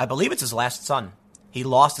 I believe it's his last son. He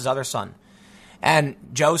lost his other son. And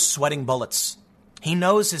Joe's sweating bullets. He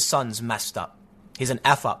knows his son's messed up. He's an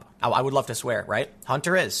F up. I would love to swear, right?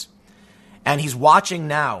 Hunter is. And he's watching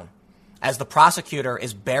now as the prosecutor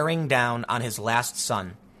is bearing down on his last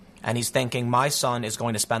son. And he's thinking, my son is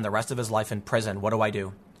going to spend the rest of his life in prison. What do I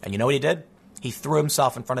do? And you know what he did? He threw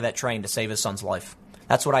himself in front of that train to save his son's life.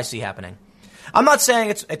 That's what I see happening. I'm not saying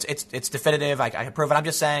it's definitive. I can prove it. I'm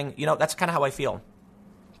just saying, that's kind of how I feel.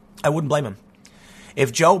 I wouldn't blame him.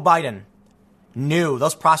 If Joe Biden knew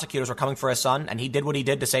those prosecutors were coming for his son and he did what he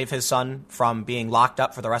did to save his son from being locked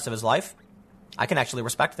up for the rest of his life, I can actually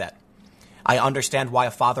respect that. I understand why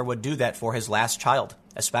a father would do that for his last child,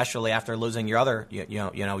 especially after losing your other,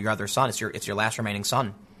 your other son. It's your last remaining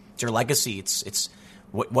son. It's your legacy. It's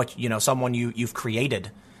what someone you've created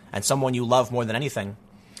and someone you love more than anything.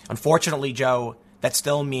 Unfortunately, Joe, that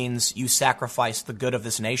still means you sacrifice the good of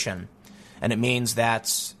this nation, and it means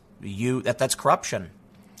that's corruption.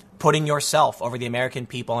 Putting yourself over the American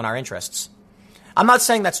people and our interests. I'm not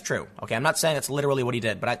saying that's true. Okay, I'm not saying that's literally what he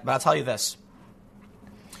did, but I'll tell you this.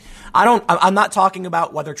 I'm not talking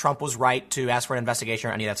about whether Trump was right to ask for an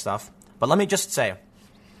investigation or any of that stuff. But let me just say,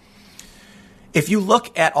 if you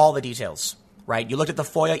look at all the details, right? You looked at the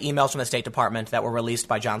FOIA emails from the State Department that were released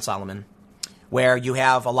by John Solomon, where you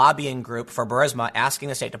have a lobbying group for Burisma asking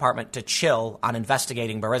the State Department to chill on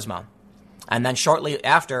investigating Burisma. And then shortly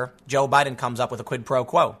after, Joe Biden comes up with a quid pro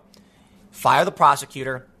quo. Fire the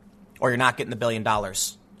prosecutor, or you're not getting the $1 billion.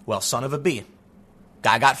 Well, son of a B.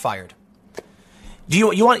 Guy got fired. Do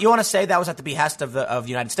you want to say that was at the behest of the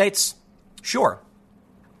United States? Sure.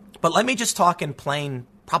 But let me just talk in plain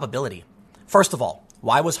probability. First of all,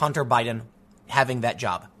 why was Hunter Biden having that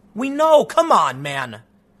job? We know. Come on, man.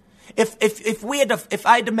 If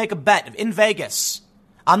I had to make a bet in Vegas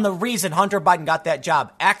on the reason Hunter Biden got that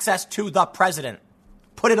job, access to the president,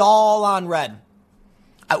 put it all on red.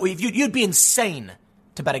 You'd be insane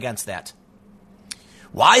to bet against that.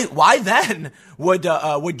 Why then would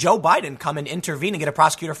Joe Biden come and intervene and get a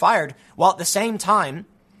prosecutor fired while at the same time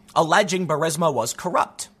alleging Burisma was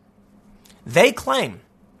corrupt? They claim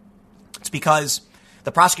it's because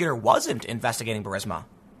the prosecutor wasn't investigating Burisma.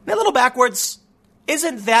 A little backwards.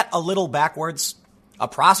 Isn't that a little backwards? A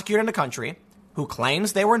prosecutor in the country who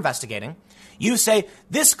claims they were investigating. You say,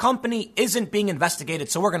 this company isn't being investigated,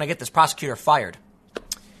 so we're going to get this prosecutor fired.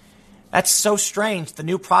 That's so strange. The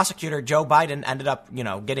new prosecutor, Joe Biden, ended up,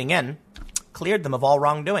 getting in, cleared them of all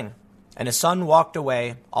wrongdoing. And his son walked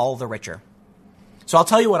away all the richer. So I'll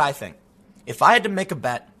tell you what I think. If I had to make a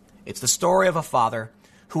bet, it's the story of a father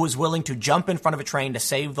who was willing to jump in front of a train to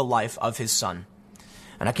save the life of his son.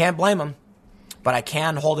 And I can't blame him, but I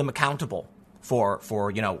can hold him accountable for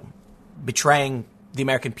betraying the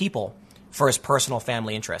American people for his personal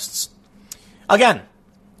family interests. Again,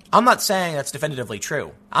 I'm not saying that's definitively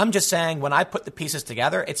true. I'm just saying when I put the pieces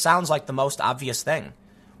together, it sounds like the most obvious thing.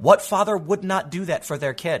 What father would not do that for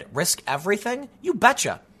their kid? Risk everything? You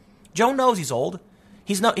betcha. Joe knows he's old.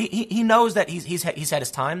 He knows that he's had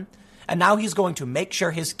his time, and now he's going to make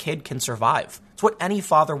sure his kid can survive. It's what any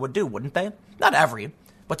father would do, wouldn't they? Not every,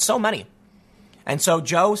 but so many. And so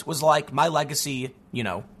Joe was like, my legacy,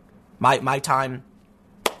 my time,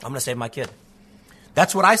 I'm going to save my kid.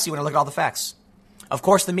 That's what I see when I look at all the facts. Of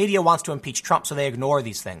course, the media wants to impeach Trump, so they ignore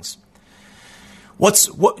these things. I'll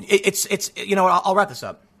wrap this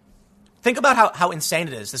up. Think about how insane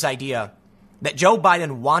it is, this idea that Joe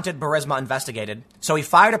Biden wanted Burisma investigated, so he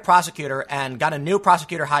fired a prosecutor and got a new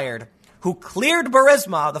prosecutor hired who cleared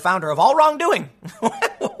Burisma, the founder, of all wrongdoing.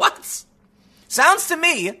 What? Sounds to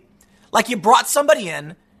me like you brought somebody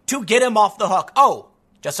in to get him off the hook. Oh,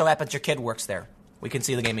 just so happens your kid works there. We can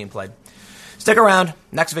see the game being played. Stick around.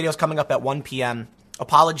 Next video is coming up at 1 p.m.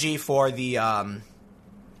 Apology for the kind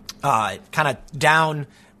of down.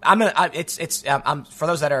 For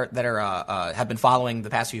those that are have been following the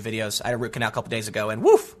past few videos. I had a root canal a couple days ago, and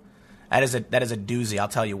woof, that is a doozy. I'll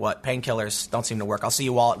tell you what, painkillers don't seem to work. I'll see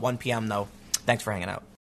you all at 1 p.m. though. Thanks for hanging out.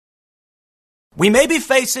 We may be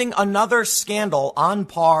facing another scandal on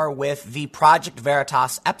par with the Project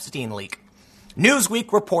Veritas Epstein leak.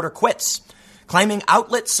 Newsweek reporter quits, claiming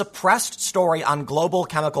outlet suppressed story on global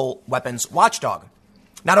chemical weapons watchdog.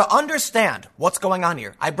 Now, to understand what's going on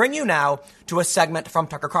here, I bring you now to a segment from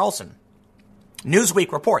Tucker Carlson.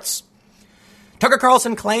 Newsweek reports, Tucker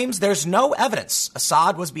Carlson claims there's no evidence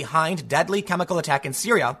Assad was behind deadly chemical attack in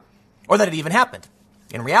Syria or that it even happened.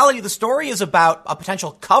 In reality, the story is about a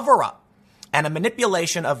potential cover-up and a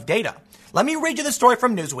manipulation of data. Let me read you the story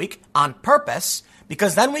from Newsweek on purpose,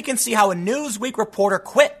 because then we can see how a Newsweek reporter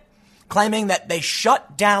quit, claiming that they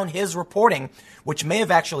shut down his reporting, which may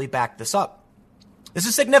have actually backed this up. This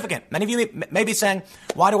is significant. Many of you may be saying,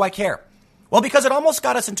 why do I care? Well, because it almost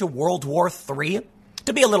got us into World War III,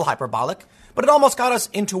 to be a little hyperbolic, but it almost got us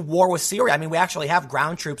into war with Syria. I mean, we actually have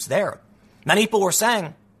ground troops there. Many people were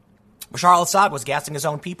saying Bashar al-Assad was gassing his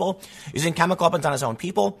own people, using chemical weapons on his own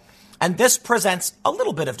people, and this presents a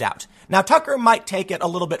little bit of doubt. Now, Tucker might take it a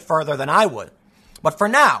little bit further than I would, but for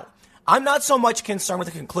now, I'm not so much concerned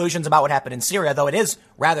with the conclusions about what happened in Syria, though it is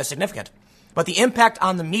rather significant, but the impact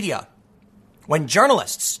on the media. When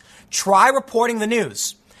journalists try reporting the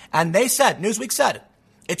news, and Newsweek said,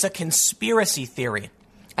 it's a conspiracy theory,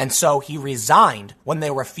 and so he resigned when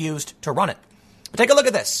they refused to run it. But take a look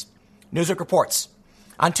at this. Newsweek reports,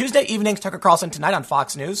 on Tuesday evening's Tucker Carlson Tonight on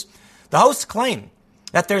Fox News, the hosts claim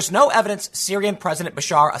that there's no evidence Syrian President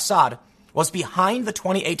Bashar Assad was behind the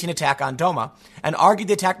 2018 attack on Douma and argued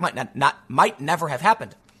the attack might never have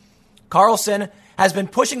happened. Carlson has been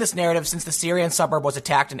pushing this narrative since the Syrian suburb was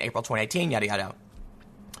attacked in April 2018, yada, yada.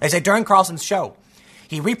 They say during Carlson's show,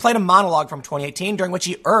 he replayed a monologue from 2018 during which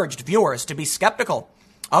he urged viewers to be skeptical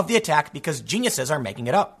of the attack because geniuses are making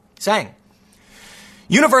it up, saying,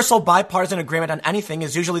 universal bipartisan agreement on anything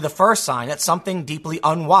is usually the first sign that something deeply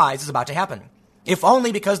unwise is about to happen, if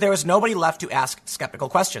only because there is nobody left to ask skeptical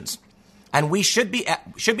questions. And we should be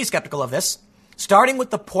skeptical of this, starting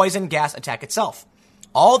with the poison gas attack itself.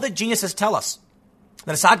 All the geniuses tell us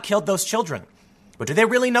that Assad killed those children. But do they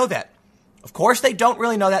really know that? Of course they don't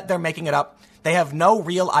really know that. They're making it up. They have no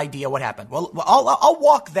real idea what happened. Well, I'll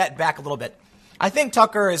walk that back a little bit. I think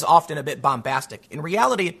Tucker is often a bit bombastic. In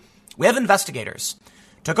reality, we have investigators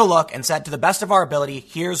took a look and said, to the best of our ability,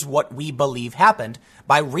 here's what we believe happened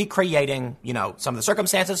by recreating, some of the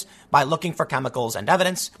circumstances, by looking for chemicals and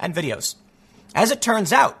evidence and videos. As it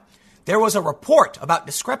turns out, there was a report about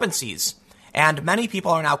discrepancies, and many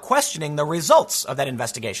people are now questioning the results of that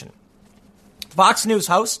investigation. Fox News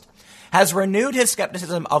host has renewed his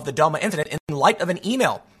skepticism of the Douma incident in light of an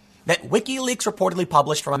email that WikiLeaks reportedly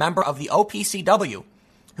published from a member of the OPCW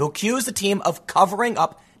who accused the team of covering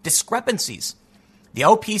up discrepancies. The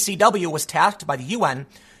OPCW was tasked by the UN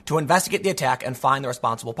to investigate the attack and find the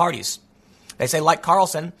responsible parties. They say, like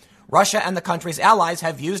Carlson, Russia and the country's allies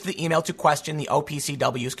have used the email to question the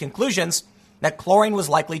OPCW's conclusions that chlorine was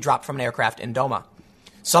likely dropped from an aircraft in Douma.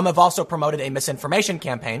 Some have also promoted a misinformation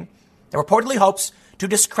campaign that reportedly hopes to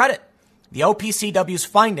discredit the OPCW's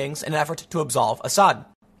findings in an effort to absolve Assad.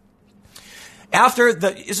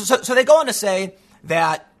 So they go on to say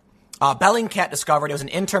that Bellingcat discovered, it was an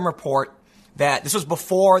interim report, that this was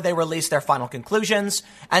before they released their final conclusions.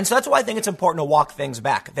 And so that's why I think it's important to walk things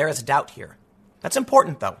back. There is doubt here. That's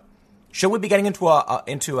important, though. Should we be getting into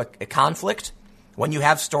a conflict when you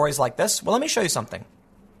have stories like this? Well, let me show you something.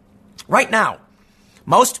 Right now,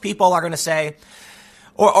 most people are going to say,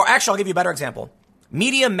 or actually, I'll give you a better example.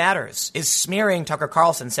 Media Matters is smearing Tucker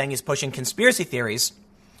Carlson, saying he's pushing conspiracy theories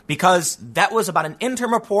because that was about an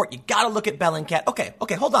interim report. You got to look at Bellingcat.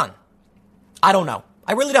 Okay, hold on. I don't know.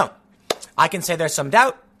 I really don't. I can say there's some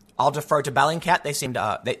doubt. I'll defer to Bellingcat. They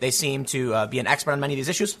seem to be an expert on many of these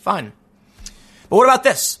issues. Fine. But what about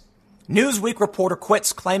this? Newsweek reporter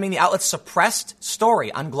quits, claiming the outlet's suppressed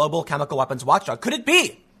story on global chemical weapons watchdog. Could it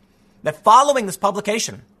be that following this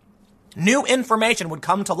publication, new information would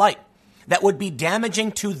come to light that would be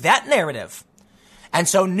damaging to that narrative? And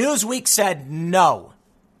so Newsweek said no.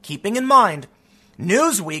 Keeping in mind,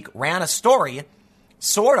 Newsweek ran a story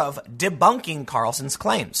sort of debunking Carlson's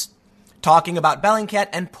claims, talking about Bellingcat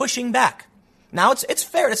and pushing back. Now, it's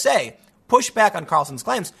fair to say, push back on Carlson's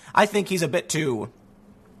claims. I think he's a bit too,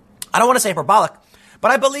 I don't want to say hyperbolic,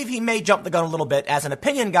 but I believe he may jump the gun a little bit as an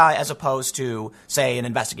opinion guy as opposed to, say, an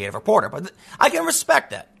investigative reporter. But I can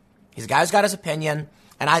respect that. He's a guy who's got his opinion,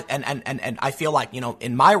 and I feel like,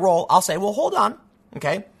 in my role, I'll say, well, hold on,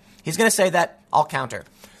 okay? He's going to say that, I'll counter.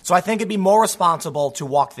 So I think it'd be more responsible to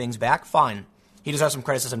walk things back. Fine. He deserves some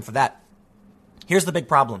criticism for that. Here's the big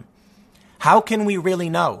problem. How can we really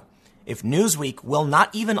know if Newsweek will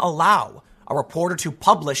not even allow a reporter to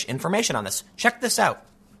publish information on this? Check this out.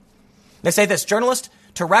 They say this journalist,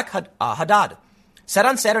 Tarek Haddad, said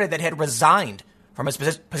on Saturday that he had resigned from his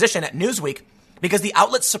position at Newsweek because the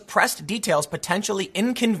outlet suppressed details potentially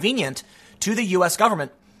inconvenient to the U.S.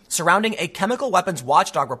 government, surrounding a chemical weapons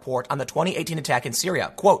watchdog report on the 2018 attack in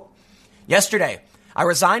Syria. Quote, yesterday, I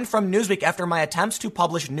resigned from Newsweek after my attempts to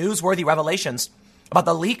publish newsworthy revelations about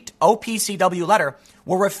the leaked OPCW letter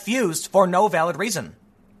were refused for no valid reason.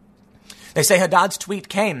 They say Haddad's tweet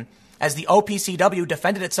came as the OPCW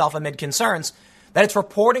defended itself amid concerns that its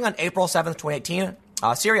reporting on April 7th, 2018,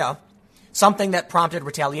 Syria, something that prompted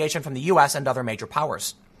retaliation from the U.S. and other major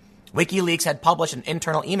powers. WikiLeaks had published an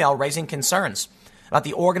internal email raising concerns about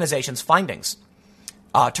the organization's findings.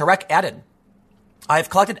 Tarek added, I have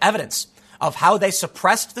collected evidence of how they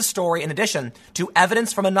suppressed the story in addition to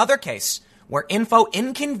evidence from another case where info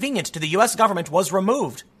inconvenient to the U.S. government was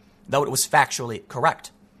removed, though it was factually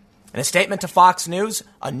correct. In a statement to Fox News,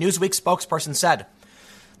 a Newsweek spokesperson said,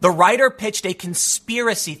 the writer pitched a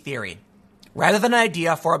conspiracy theory rather than an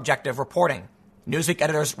idea for objective reporting. Newsweek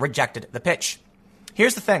editors rejected the pitch.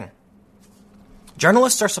 Here's the thing.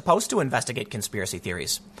 Journalists are supposed to investigate conspiracy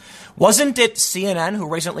theories. Wasn't it CNN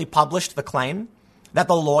who recently published the claim that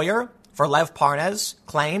the lawyer for Lev Parnas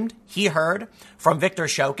claimed he heard from Viktor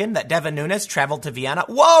Shokin that Devin Nunes traveled to Vienna?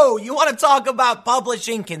 Whoa, you want to talk about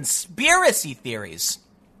publishing conspiracy theories?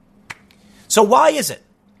 So why is it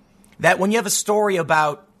that when you have a story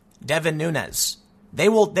about Devin Nunes, they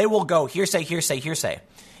will go hearsay, hearsay, hearsay.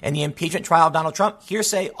 And the impeachment trial of Donald Trump,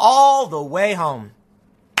 hearsay all the way home.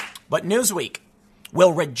 But Newsweek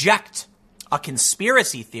will reject a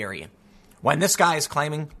conspiracy theory when this guy is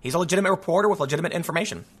claiming he's a legitimate reporter with legitimate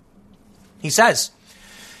information. He says,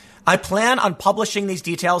 I plan on publishing these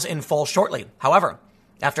details in full shortly. However,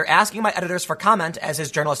 after asking my editors for comment as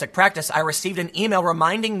his journalistic practice, I received an email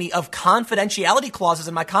reminding me of confidentiality clauses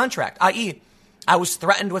in my contract, i.e., I was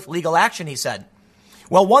threatened with legal action, he said.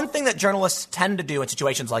 Well, one thing that journalists tend to do in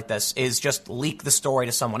situations like this is just leak the story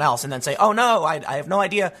to someone else and then say, oh, no, I have no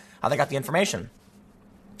idea how they got the information.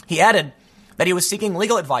 He added that he was seeking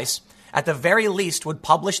legal advice, at the very least would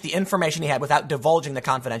publish the information he had without divulging the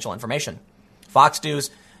confidential information. Fox News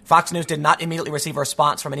did not immediately receive a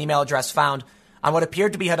response from an email address found on what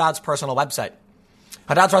appeared to be Haddad's personal website.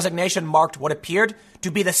 Haddad's resignation marked what appeared to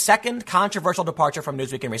be the second controversial departure from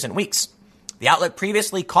Newsweek in recent weeks. The outlet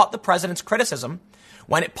previously caught the president's criticism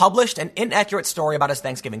when it published an inaccurate story about his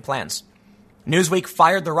Thanksgiving plans. Newsweek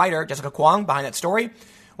fired the writer, Jessica Kwong, behind that story.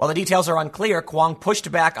 While the details are unclear, Kwong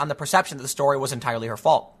pushed back on the perception that the story was entirely her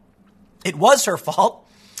fault. It was her fault.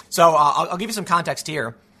 So I'll give you some context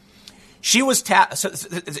here. She was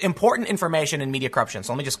it's important information in media corruption.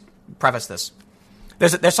 So let me just preface this.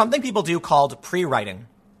 There's something people do called pre-writing,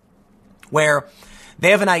 where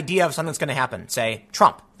they have an idea of something that's going to happen. Say,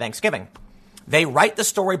 Trump, Thanksgiving. They write the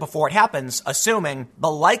story before it happens, assuming the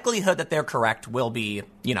likelihood that they're correct will be,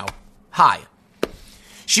 high.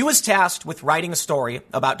 She was tasked with writing a story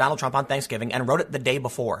about Donald Trump on Thanksgiving and wrote it the day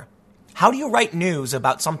before. How do you write news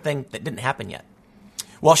about something that didn't happen yet?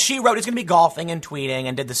 Well, she wrote he's going to be golfing and tweeting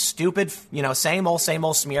and did the stupid, same old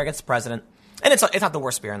smear against the president. And it's not the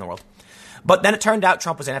worst smear in the world. But then it turned out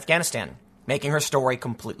Trump was in Afghanistan, making her story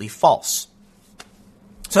completely false.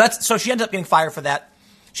 So she ended up getting fired for that.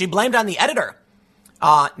 She blamed on the editor.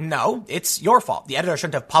 No, it's your fault. The editor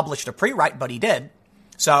shouldn't have published a pre-write, but he did.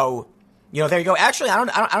 So, there you go. Actually,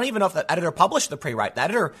 I don't even know if the editor published the pre-write. The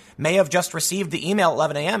editor may have just received the email at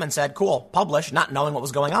 11 a.m. and said, cool, publish, not knowing what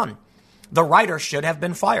was going on. The writer should have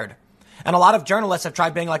been fired. And a lot of journalists have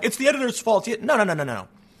tried being like, it's the editor's fault. No.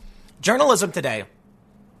 Journalism today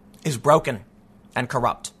is broken and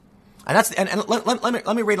corrupt. And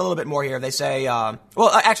let me read a little bit more here. They say,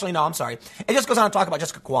 actually, no, I'm sorry. It just goes on to talk about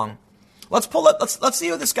Jessica Kwong. Let's see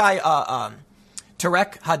who this guy,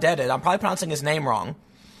 Tarek Haddad is. I'm probably pronouncing his name wrong,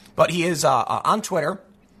 but he is on Twitter,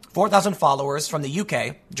 4,000 followers from the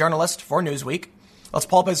UK, journalist for Newsweek. Let's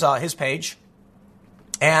pull up his page.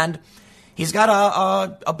 And he's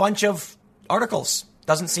got a bunch of articles.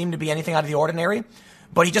 Doesn't seem to be anything out of the ordinary,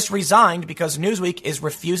 but he just resigned because Newsweek is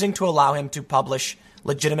refusing to allow him to publish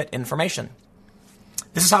legitimate information.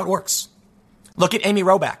 This is how it works. Look at Amy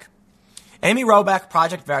Robach. Amy Robach,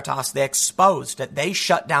 Project Veritas, they exposed that they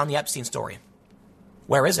shut down the Epstein story.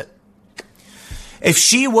 Where is it? If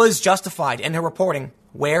she was justified in her reporting,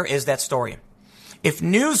 where is that story? If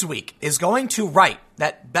Newsweek is going to write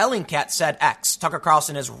that Bellingcat said X, Tucker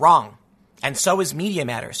Carlson is wrong, and so is Media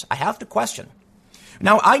Matters, I have to question.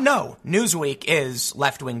 Now, I know Newsweek is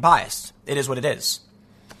left-wing biased. It is what it is.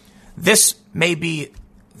 This may be,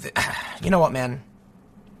 you know what, man?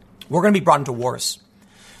 We're going to be brought into wars.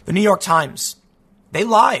 The New York Times, they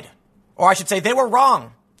lied. Or I should say they were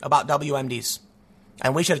wrong about WMDs.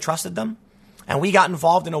 And we should have trusted them. And we got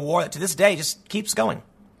involved in a war that to this day just keeps going.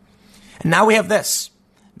 And now we have this.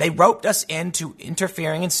 They roped us into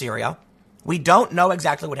interfering in Syria We don't know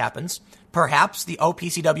exactly what happens. Perhaps the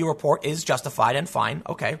OPCW report is justified and fine.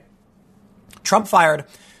 Okay. Trump fired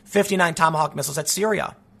 59 Tomahawk missiles at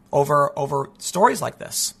Syria over stories like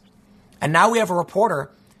this. And now we have a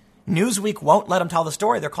reporter. Newsweek won't let him tell the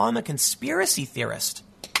story. They're calling him a conspiracy theorist.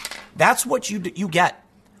 That's what you get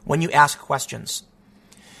when you ask questions.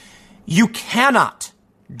 You cannot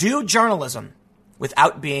do journalism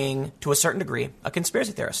without being, to a certain degree, a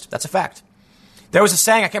conspiracy theorist. That's a fact. There was a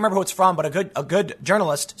saying, I can't remember who it's from, but a good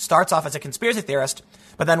journalist starts off as a conspiracy theorist,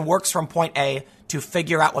 but then works from point A to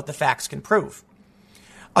figure out what the facts can prove.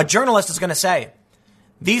 A journalist is going to say,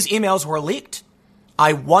 these emails were leaked.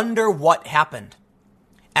 I wonder what happened.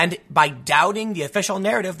 And by doubting the official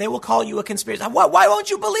narrative, they will call you a conspiracy. Why won't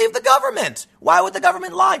you believe the government? Why would the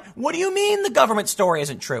government lie? What do you mean the government story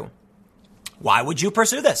isn't true? Why would you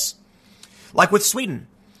pursue this? Like with Sweden.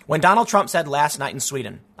 When Donald Trump said last night in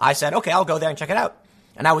Sweden, I said, okay, I'll go there and check it out.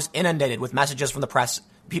 And I was inundated with messages from the press.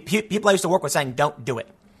 People I used to work with saying, don't do it.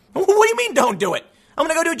 What do you mean don't do it? I'm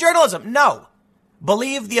going to go do journalism. No.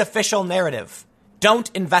 Believe the official narrative.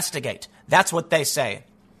 Don't investigate. That's what they say.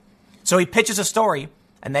 So he pitches a story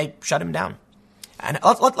and they shut him down. And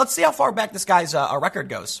let's see how far back this guy's record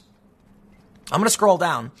goes. I'm going to scroll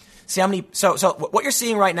down. See how many. So what you're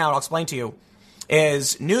seeing right now, and I'll explain to you,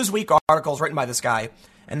 is Newsweek articles written by this guy.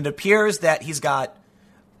 And it appears that he's got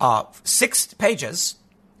 6 pages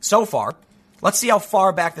so far. Let's see how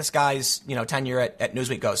far back this guy's tenure at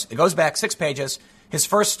Newsweek goes. It goes back 6 pages. His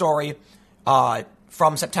first story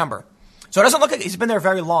from September. So it doesn't look like he's been there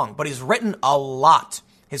very long, but he's written a lot.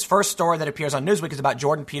 His first story that appears on Newsweek is about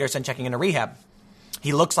Jordan Peterson checking into rehab.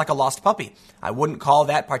 He looks like a lost puppy. I wouldn't call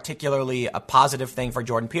that particularly a positive thing for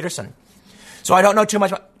Jordan Peterson. So I don't know too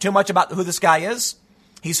much about who this guy is.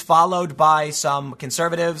 He's followed by some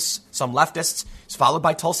conservatives, some leftists. He's followed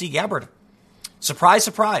by Tulsi Gabbard. Surprise,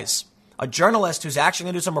 surprise. A journalist who's actually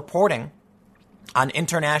going to do some reporting on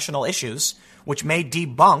international issues, which may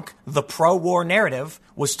debunk the pro-war narrative,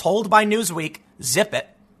 was told by Newsweek, zip it,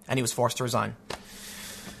 and he was forced to resign.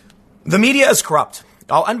 The media is corrupt.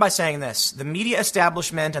 I'll end by saying this. The media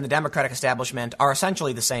establishment and the Democratic establishment are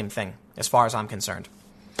essentially the same thing, as far as I'm concerned.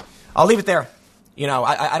 I'll leave it there.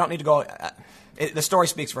 I don't need to go. The story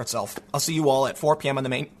speaks for itself. I'll see you all at 4 p.m. on the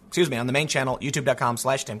main channel,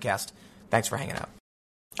 youtube.com/Timcast. Thanks for hanging out.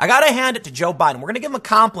 I got to hand it to Joe Biden. We're going to give him a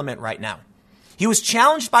compliment right now. He was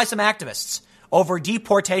challenged by some activists over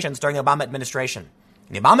deportations during the Obama administration.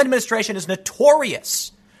 And the Obama administration is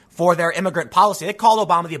notorious for their immigrant policy. They called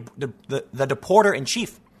Obama the deporter in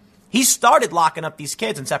chief. He started locking up these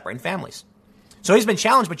kids and separating families. So he's been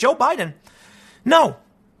challenged. But Joe Biden, no.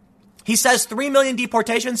 He says 3 million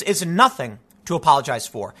deportations is nothing to apologize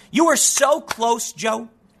for. You were so close, Joe,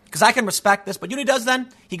 because I can respect this. But you know what he does then?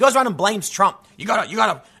 He goes around and blames Trump. You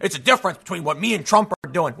gotta, it's a difference between what me and Trump are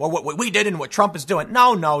doing, or what we did and what Trump is doing.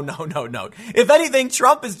 No. If anything,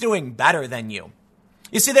 Trump is doing better than you.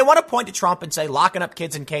 You see, they want to point to Trump and say locking up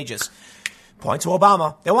kids in cages. Point to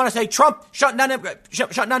Obama. They want to say Trump shutting down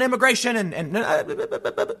immigration and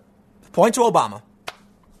point to Obama.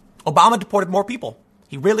 Obama deported more people.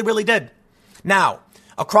 He really, really did. Now,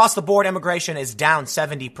 across the board, immigration is down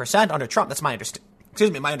 70% under Trump. That's my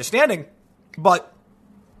understanding. But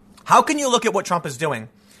how can you look at what Trump is doing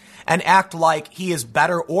and act like he is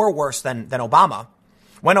better or worse than Obama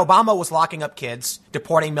when Obama was locking up kids,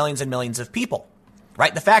 deporting millions and millions of people?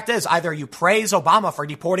 Right? The fact is, either you praise Obama for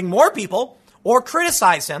deporting more people or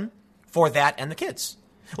criticize him for that and the kids.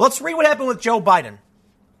 Well, let's read what happened with Joe Biden.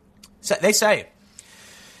 So they say,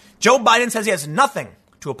 Joe Biden says he has nothing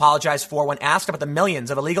to apologize for when asked about the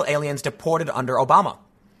millions of illegal aliens deported under Obama.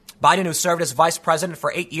 Biden, who served as vice president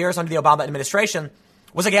for 8 years under the Obama administration,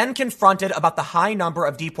 was again confronted about the high number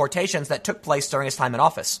of deportations that took place during his time in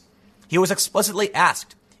office. He was explicitly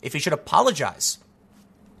asked if he should apologize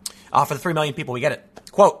for the 3 million people. We get it.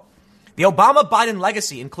 Quote, the Obama-Biden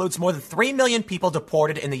legacy includes more than 3 million people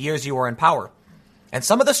deported in the years you were in power. And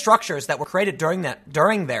some of the structures that were created during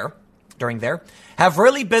there have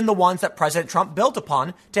really been the ones that President Trump built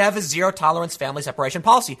upon to have his zero-tolerance family separation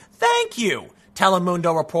policy. Thank you,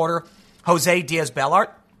 Telemundo reporter Jose Diaz-Balart.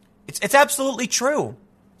 It's absolutely true.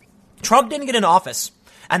 Trump didn't get in office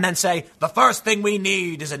and then say, the first thing we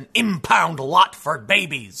need is an impound lot for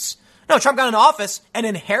babies. No, Trump got in office and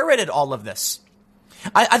inherited all of this.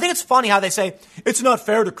 I think it's funny how they say it's not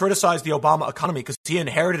fair to criticize the Obama economy because he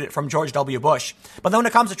inherited it from George W. Bush. But then when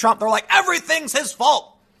it comes to Trump, they're like, everything's his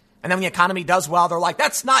fault. And then when the economy does well, they're like,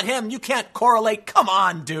 that's not him. You can't correlate. Come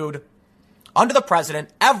on, dude. Under the president,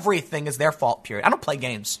 everything is their fault, period. I don't play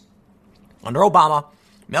games. Under Obama,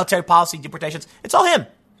 military policy, deportations, it's all him.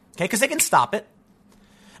 Okay, because they can stop it.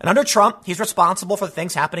 And under Trump, he's responsible for the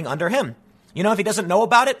things happening under him. You know, if he doesn't know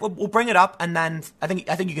about it, we'll bring it up. And then I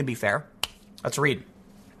think you can be fair. Let's read.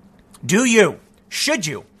 Should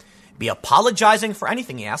you be apologizing for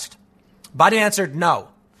anything, he asked. Biden answered no.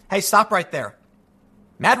 Hey, stop right there.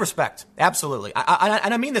 Mad respect. Absolutely.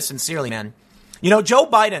 And I mean this sincerely, man. You know, Joe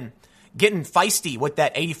Biden getting feisty with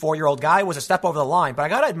that 84-year-old guy was a step over the line. But I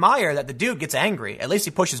got to admire that the dude gets angry. At least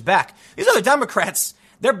he pushes back. These other Democrats,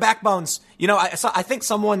 their backbones, you know, I think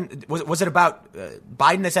someone, was it about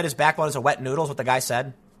Biden that said his backbone is a wet noodle is what the guy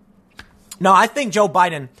said? No, I think Joe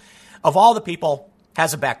Biden, of all the people,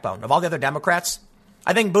 has a backbone. Of all the other Democrats,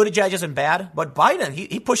 I think Buttigieg isn't bad, but Biden,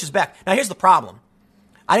 he pushes back. Now, here's the problem.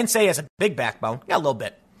 I didn't say he has a big backbone. Yeah, a little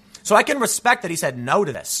bit. So I can respect that he said no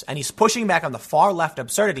to this, and he's pushing back on the far left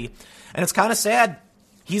absurdity. And it's kind of sad.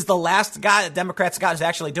 He's the last guy that Democrats got who's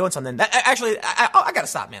actually doing something. I got to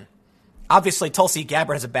stop, man. Obviously, Tulsi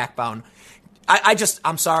Gabbard has a backbone.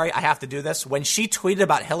 I'm sorry, I have to do this. When she tweeted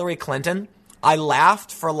about Hillary Clinton, I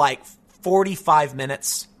laughed for like 45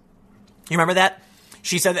 minutes. You remember that?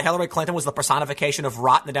 She said that Hillary Clinton was the personification of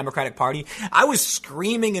rot in the Democratic Party. I was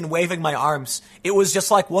screaming and waving my arms. It was just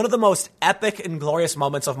like one of the most epic and glorious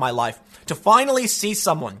moments of my life to finally see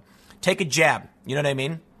someone take a jab. You know what I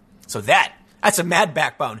mean? So that's a mad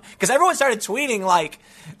backbone, because everyone started tweeting like,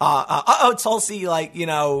 Tulsi, like, you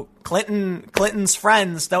know, Clinton's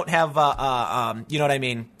friends don't have, you know what I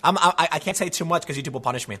mean? I can't say too much because YouTube will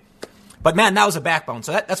punish me. But man, that was a backbone.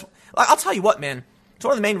 So that's, I'll tell you what, man, it's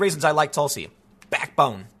one of the main reasons I like Tulsi.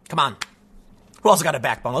 Backbone. Come on. Who else got a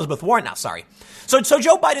backbone? Elizabeth Warren now, sorry. So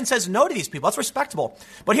Joe Biden says no to these people. That's respectable.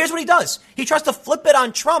 But here's what he does. He tries to flip it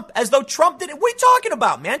on Trump as though Trump did it. What are you talking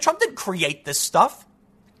about, man? Trump didn't create this stuff.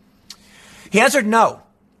 He answered no.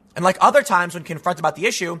 And like other times when confronted about the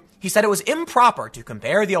issue, he said it was improper to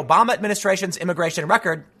compare the Obama administration's immigration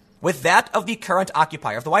record with that of the current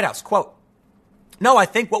occupier of the White House. Quote, no, I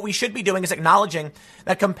think what we should be doing is acknowledging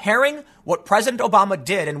that comparing what President Obama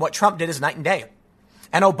did and what Trump did is night and day.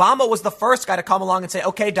 And Obama was the first guy to come along and say,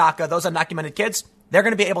 okay, DACA, those undocumented kids, they're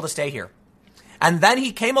going to be able to stay here. And then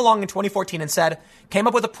he came along in 2014 and came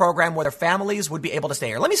up with a program where their families would be able to stay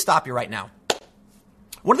here. Let me stop you right now.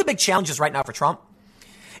 One of the big challenges right now for Trump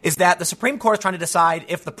is that the Supreme Court is trying to decide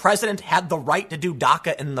if the president had the right to do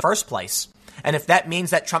DACA in the first place, and if that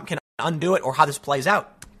means that Trump can undo it or how this plays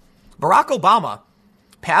out. Barack Obama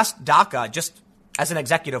passed DACA just as an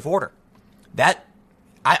executive order. That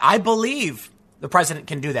I believe the president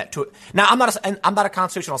can do that too. Now, I'm not a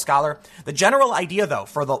constitutional scholar. The general idea, though,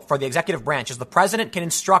 for the executive branch is the president can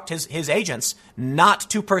instruct his agents not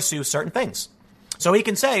to pursue certain things. So he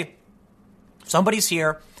can say, somebody's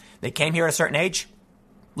here, they came here at a certain age,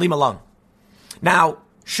 leave them alone. Now,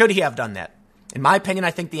 should he have done that? In my opinion,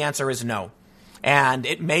 I think the answer is no. And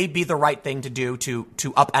it may be the right thing to do to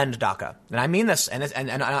upend DACA. And I mean this,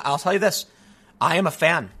 and I'll tell you this. I am a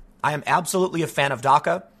fan. I am absolutely a fan of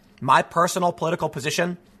DACA. My personal political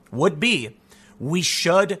position would be we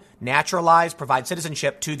should naturalize, provide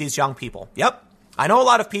citizenship to these young people. Yep. I know a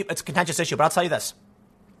lot of people, it's a contentious issue, but I'll tell you this.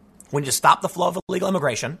 We need to stop the flow of illegal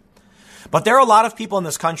immigration. But there are a lot of people in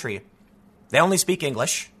this country, they only speak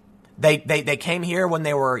English. They came here when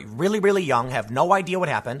they were really, really young, have no idea what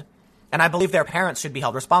happened. And I believe their parents should be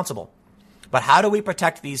held responsible. But how do we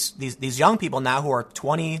protect these young people now who are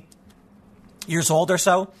 20 years old or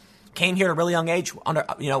so, came here at a really young age, under,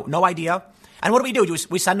 no idea? And what do?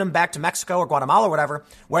 We send them back to Mexico or Guatemala or whatever,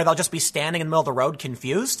 where they'll just be standing in the middle of the road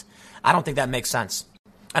confused? I don't think that makes sense.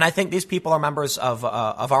 And I think these people are members of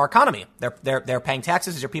our economy. They're paying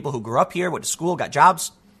taxes. These are people who grew up here, went to school, got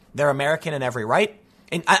jobs. They're American in every right.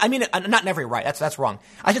 And I mean, not in every right. That's wrong.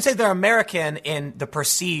 I should say they're American in the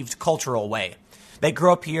perceived cultural way. They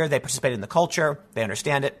grew up here. They participated in the culture. They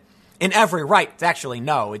understand it. In every right, it's actually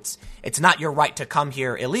no. It's not your right to come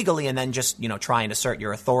here illegally and then just, try and assert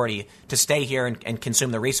your authority to stay here and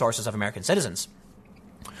consume the resources of American citizens.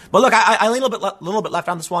 But look, I lean a little bit left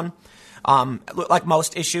on this one. Like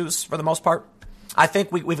most issues, for the most part, I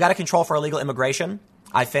think we've got to control for illegal immigration.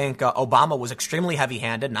 I think Obama was extremely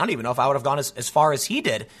heavy-handed, and I don't even know if I would have gone as far as he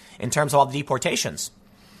did in terms of all the deportations.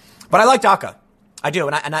 But I like DACA. I do,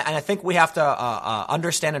 and I think we have to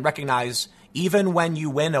understand and recognize, even when you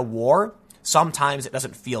win a war, sometimes it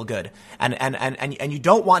doesn't feel good, and you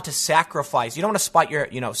don't want to sacrifice. You don't want to spite your,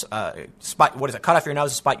 cut off your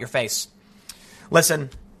nose and spite your face. Listen,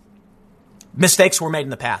 mistakes were made in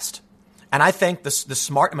the past. And I think the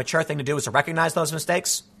smart and mature thing to do is to recognize those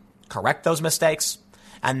mistakes, correct those mistakes,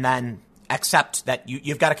 and then accept that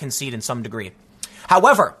you've got to concede in some degree.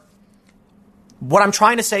 However, what I'm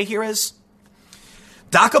trying to say here is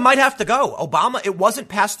DACA might have to go. Obama, it wasn't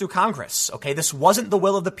passed through Congress. Okay. This wasn't the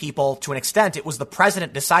will of the people to an extent. It was the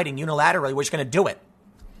president deciding unilaterally we're just going to do it.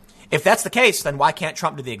 If that's the case, then why can't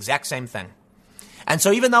Trump do the exact same thing? And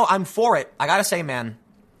so even though I'm for it, I got to say, man,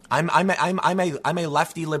 I'm a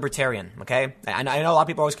lefty libertarian. Okay. And I know a lot of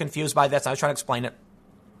people are always confused by this. I was trying to explain it.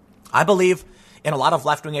 I believe in a lot of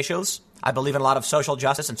left-wing issues. I believe in a lot of social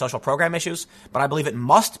justice and social program issues, but I believe it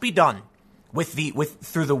must be done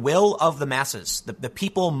through the will of the masses. The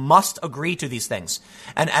people must agree to these things.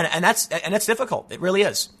 And that's difficult. It really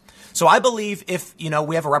is. So I believe if,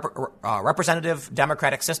 we have a representative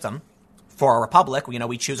democratic system for a republic,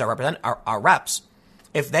 we choose our reps.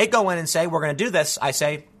 If they go in and say, we're going to do this, I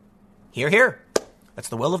say, hear, hear. That's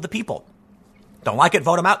the will of the people. Don't like it,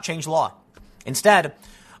 vote them out, change law. Instead,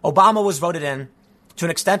 Obama was voted in. To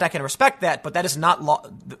an extent, I can respect that, but that is not law.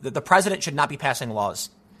 The president should not be passing laws.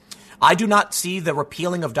 I do not see the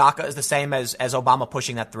repealing of DACA as the same as Obama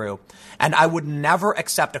pushing that through. And I would never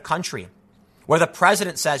accept a country where the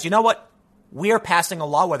president says, you know what? We are passing a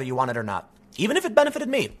law whether you want it or not, even if it benefited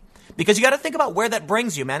me. Because you got to think about where that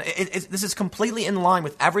brings you, man. This is completely in line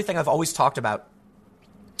with everything I've always talked about.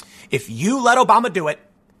 If you let Obama do it,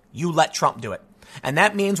 you let Trump do it. And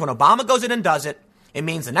that means when Obama goes in and does it, it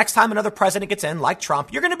means the next time another president gets in, like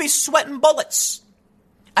Trump, you're going to be sweating bullets.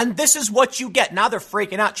 And this is what you get. Now they're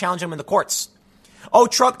freaking out, challenging him in the courts. Oh,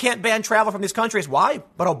 Trump can't ban travel from these countries. Why?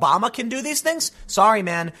 But Obama can do these things? Sorry,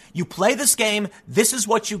 man. You play this game. This is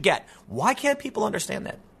what you get. Why can't people understand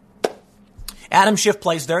that? Adam Schiff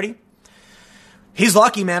plays dirty. He's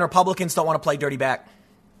lucky, man. Republicans don't want to play dirty back.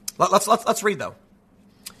 Let's read, though.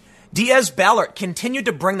 Diaz-Balart continued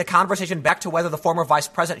to bring the conversation back to whether the former vice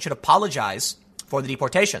president should apologize for the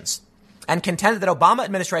deportations, and contended that Obama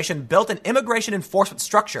administration built an immigration enforcement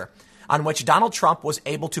structure on which Donald Trump was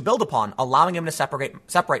able to build upon, allowing him to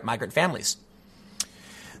separate migrant families.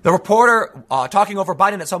 The reporter, talking over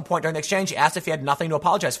Biden at some point during the exchange, asked if he had nothing to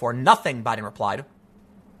apologize for. Nothing, Biden replied.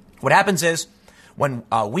 What happens is, when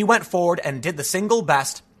we went forward and did the single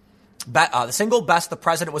best the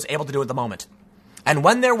president was able to do at the moment, and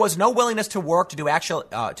when there was no willingness to work to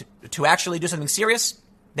actually do something serious,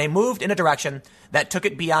 they moved in a direction that took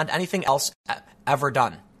it beyond anything else ever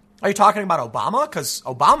done. Are you talking about Obama? Because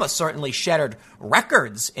Obama certainly shattered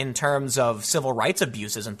records in terms of civil rights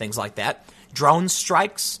abuses and things like that. Drone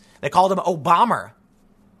strikes. They called him Obama.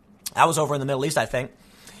 That was over in the Middle East, I think.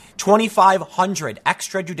 2,500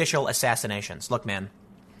 extrajudicial assassinations. Look, man,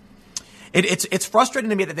 it's frustrating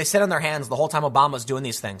to me that they sit on their hands the whole time Obama's doing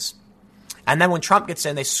these things. And then when Trump gets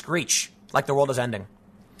in, they screech like the world is ending.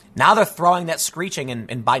 Now they're throwing that screeching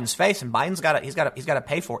in Biden's face, and Biden's got to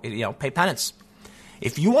pay for it, pay penance.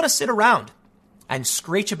 If you want to sit around and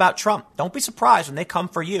screech about Trump, don't be surprised when they come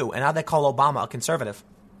for you and now they call Obama a conservative.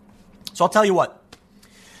 So I'll tell you what.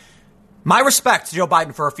 My respect to Joe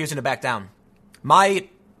Biden for refusing to back down. My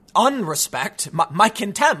unrespect, my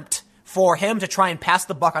contempt for him to try and pass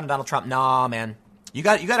the buck on Donald Trump. Nah, man. You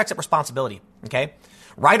got to accept responsibility, okay?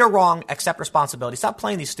 Right or wrong, accept responsibility. Stop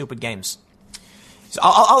playing these stupid games. So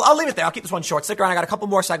I'll leave it there. I'll keep this one short. Stick around. I got a couple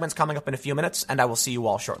more segments coming up in a few minutes, and I will see you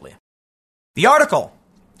all shortly. The article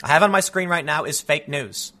I have on my screen right now is fake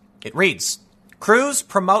news. It reads, Cruz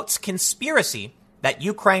promotes conspiracy that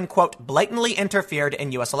Ukraine, quote, blatantly interfered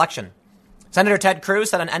in U.S. election. Senator Ted Cruz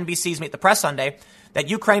said on NBC's Meet the Press Sunday that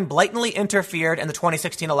Ukraine blatantly interfered in the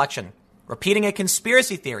 2016 election, repeating a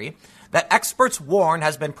conspiracy theory that experts warn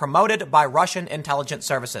has been promoted by Russian intelligence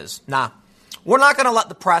services. Nah. We're not going to let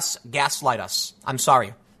the press gaslight us. I'm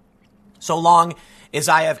sorry. So long as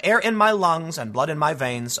I have air in my lungs and blood in my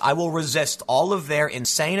veins, I will resist all of their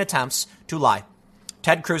insane attempts to lie.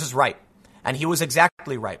 Ted Cruz is right. And he was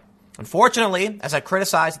exactly right. Unfortunately, as I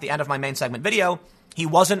criticized at the end of my main segment video, he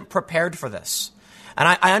wasn't prepared for this. And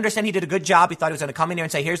I understand he did a good job. He thought he was going to come in here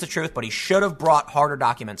and say, here's the truth, but he should have brought harder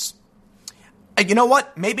documents. And you know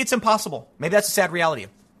what? Maybe it's impossible. Maybe that's a sad reality.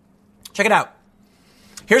 Check it out.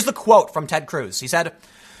 Here's the quote from Ted Cruz. He said,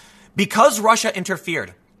 because Russia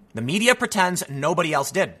interfered, the media pretends nobody else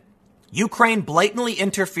did. Ukraine blatantly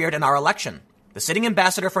interfered in our election. The sitting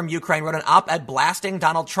ambassador from Ukraine wrote an op-ed blasting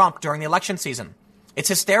Donald Trump during the election season. It's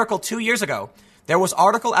hysterical. 2 years ago, there was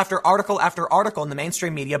article after article after article in the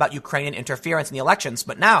mainstream media about Ukrainian interference in the elections.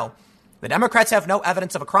 But now, the Democrats have no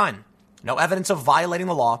evidence of a crime, no evidence of violating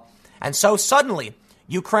the law. And so suddenly,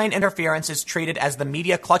 Ukraine interference is treated as the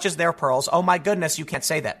media clutches their pearls. Oh my goodness, you can't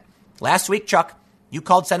say that. Last week, Chuck, you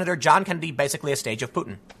called Senator John Kennedy basically a stage of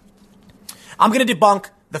Putin. I'm going to debunk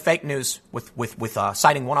the fake news with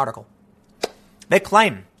citing one article. They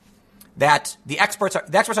claim that the experts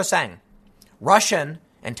are saying Russian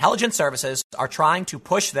intelligence services are trying to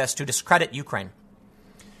push this to discredit Ukraine.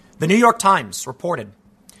 The New York Times reported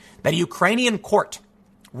that a Ukrainian court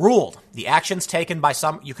ruled the actions taken by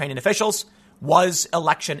some Ukrainian officials was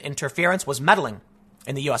election interference, was meddling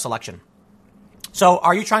in the U.S. election. So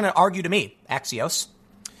are you trying to argue to me, Axios,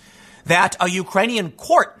 that a Ukrainian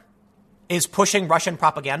court is pushing Russian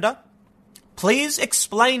propaganda? Please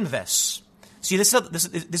explain this. See, this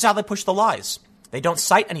is how they push the lies. They don't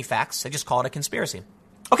cite any facts. They just call it a conspiracy.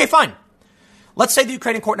 Okay, fine. Let's say the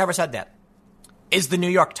Ukrainian court never said that. Is the New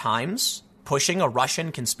York Times pushing a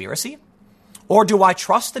Russian conspiracy? Or do I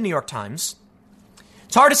trust the New York Times?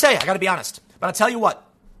 It's hard to say, I got to be honest. But I'll tell you what,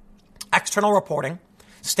 external reporting,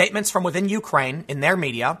 statements from within Ukraine in their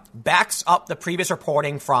media backs up the previous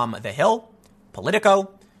reporting from The Hill,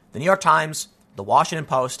 Politico, the New York Times, the Washington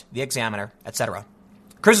Post, the Examiner, etc.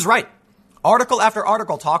 Cruz is right. Article after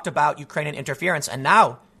article talked about Ukrainian interference, and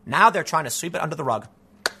now they're trying to sweep it under the rug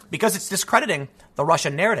because it's discrediting the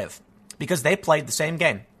Russian narrative because they played the same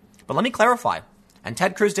game. But let me clarify, and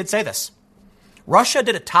Ted Cruz did say this. Russia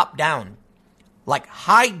did a top-down, like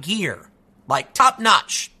high gear, like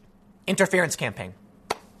top-notch interference campaign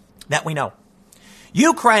that we know.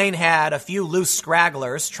 Ukraine had a few loose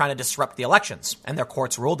scragglers trying to disrupt the elections, and their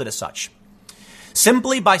courts ruled it as such.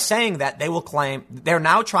 Simply by saying that, they're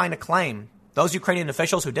now trying to claim those Ukrainian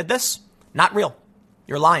officials who did this, not real.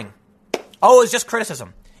 You're lying. Oh, it was just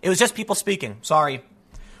criticism. It was just people speaking. Sorry.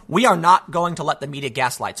 We are not going to let the media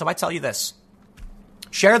gaslight. So I tell you this.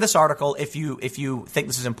 Share this article if you think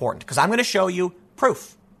this is important, because I'm going to show you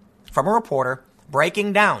proof from a reporter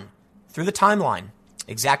breaking down through the timeline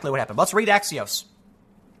exactly what happened. Let's read Axios.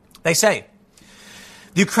 They say,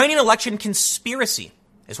 the Ukrainian election conspiracy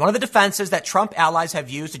is one of the defenses that Trump allies have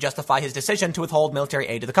used to justify his decision to withhold military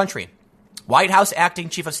aid to the country. White House Acting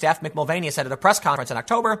Chief of Staff Mick Mulvaney said at a press conference in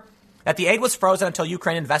October that the aid was frozen until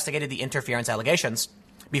Ukraine investigated the interference allegations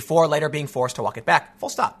before later being forced to walk it back. Full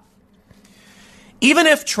stop. Even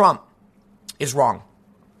if Trump is wrong,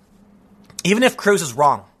 even if Cruz is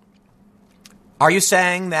wrong, are you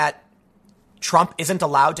saying that Trump isn't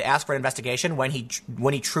allowed to ask for an investigation when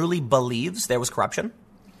he truly believes there was corruption?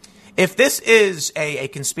 If this is a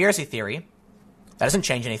conspiracy theory, that doesn't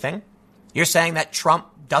change anything. You're saying that Trump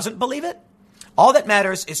doesn't believe it? All that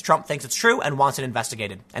matters is Trump thinks it's true and wants it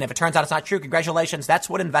investigated. And if it turns out it's not true, congratulations, that's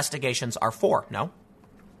what investigations are for, no?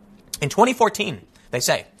 In 2014, they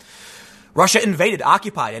say, Russia invaded,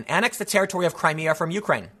 occupied, and annexed the territory of Crimea from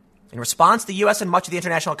Ukraine. In response, the U.S. and much of the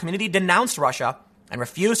international community denounced Russia and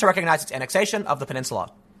refused to recognize its annexation of the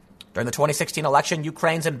peninsula. During the 2016 election,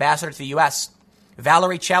 Ukraine's ambassador to the U.S.,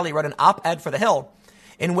 Valery Chally, wrote an op-ed for The Hill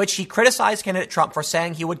in which he criticized candidate Trump for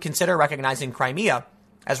saying he would consider recognizing Crimea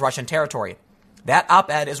as Russian territory. That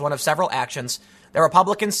op-ed is one of several actions that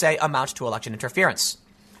Republicans say amount to election interference.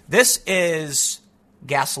 This is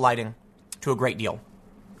gaslighting to a great deal.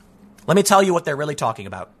 Let me tell you what they're really talking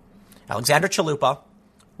about. Alexandra Chalupa,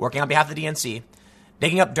 working on behalf of the DNC,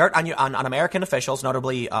 digging up dirt on American officials,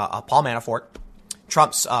 notably Paul Manafort,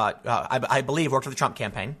 Trump's, I believe, worked for the Trump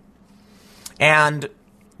campaign, and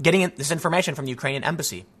getting this information from the Ukrainian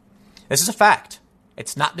embassy. This is a fact.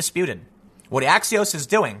 It's not disputed. What Axios is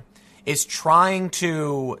doing is trying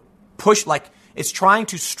to trying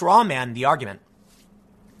to straw man the argument.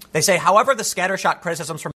 They say, however, the scattershot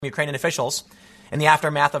criticisms from Ukrainian officials in the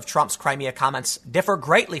aftermath of Trump's Crimea comments differ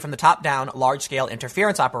greatly from the top-down, large-scale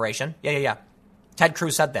interference operation. Yeah. Ted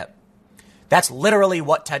Cruz said that. That's literally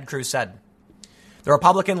what Ted Cruz said. The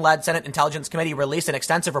Republican-led Senate Intelligence Committee released an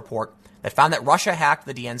extensive report that found that Russia hacked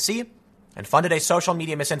the DNC and funded a social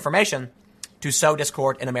media misinformation to sow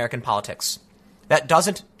discord in American politics. That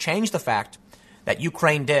doesn't change the fact that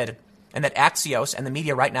Ukraine did and that Axios and the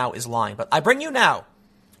media right now is lying. But I bring you now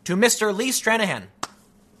to Mr. Lee Stranahan.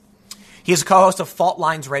 He is a co-host of Fault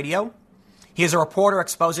Lines Radio. He is a reporter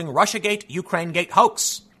exposing Russiagate, Ukrainegate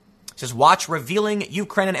hoax. He says, watch Revealing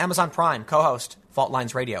Ukraine on Amazon Prime, co-host Fault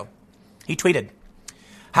Lines Radio. He tweeted,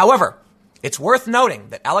 however, it's worth noting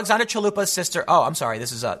that Alexandra Chalupa's sister,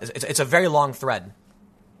 it's a very long thread.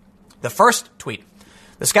 The first tweet,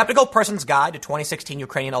 the Skeptical Person's Guide to 2016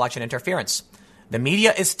 Ukrainian Election Interference. The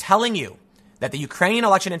media is telling you that the Ukrainian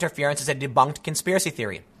election interference is a debunked conspiracy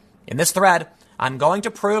theory. In this thread, I'm going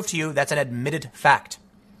to prove to you that's an admitted fact.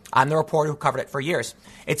 I'm the reporter who covered it for years.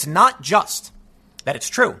 It's not just that it's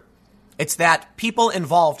true. It's that people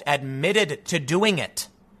involved admitted to doing it.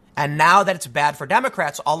 And now that it's bad for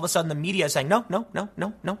Democrats, all of a sudden the media is saying, no.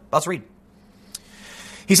 Let's read.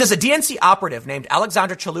 He says a DNC operative named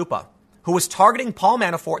Alexandra Chalupa, who was targeting Paul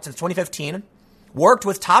Manafort since 2015, worked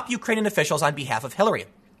with top Ukrainian officials on behalf of Hillary,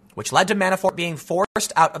 which led to Manafort being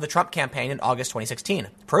forced out of the Trump campaign in August 2016.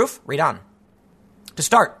 Proof? Read on. To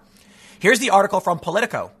start, here's the article from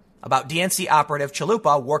Politico about DNC operative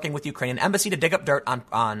Chalupa working with Ukrainian embassy to dig up dirt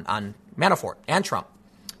on Manafort and Trump.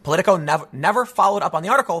 Politico never followed up on the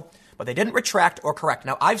article, but they didn't retract or correct.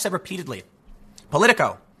 Now, I've said repeatedly,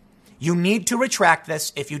 Politico, you need to retract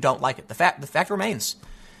this if you don't like it. The fact remains.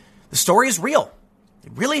 The story is real.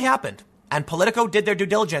 It really happened. And Politico did their due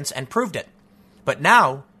diligence and proved it. But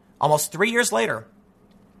now, almost 3 years later,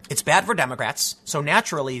 it's bad for Democrats. So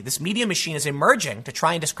naturally, this media machine is emerging to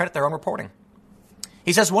try and discredit their own reporting.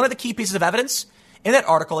 He says one of the key pieces of evidence in that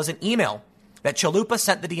article is an email that Chalupa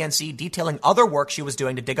sent the DNC detailing other work she was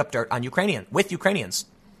doing to dig up dirt on with Ukrainians.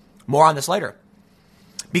 More on this later.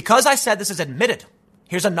 Because I said this is admitted,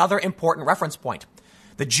 here's another important reference point.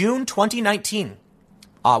 The June 2019,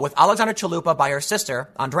 with Alexandra Chalupa by her sister,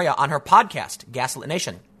 Andrea, on her podcast, Gaslit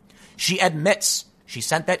Nation. She admits she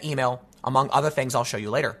sent that email, among other things I'll show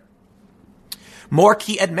you later. More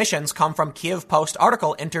key admissions come from Kiev Post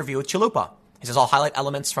article interview with Chalupa. He says I'll highlight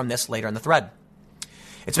elements from this later in the thread.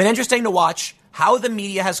 It's been interesting to watch how the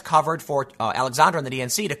media has covered for Alexandra and the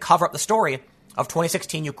DNC to cover up the story of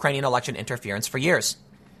 2016 Ukrainian election interference for years.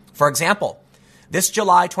 For example, this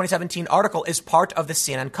July 2017 article is part of the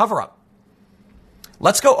CNN cover-up.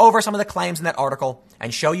 Let's go over some of the claims in that article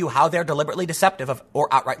and show you how they're deliberately deceptive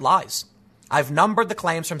or outright lies. I've numbered the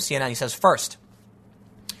claims from CNN. He says, first,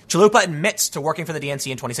 Chalupa admits to working for the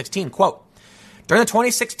DNC in 2016. Quote, during the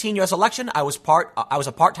 2016 U.S. election, I was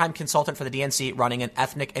a part-time consultant for the DNC running an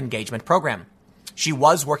ethnic engagement program. She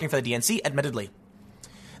was working for the DNC, admittedly.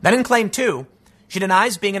 Then in claim 2, she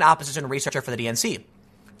denies being an opposition researcher for the DNC.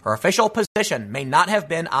 Her official position may not have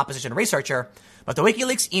been opposition researcher, but the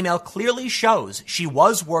WikiLeaks email clearly shows she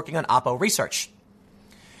was working on Oppo research.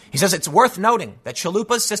 He says it's worth noting that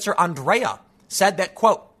Chalupa's sister Andrea said that,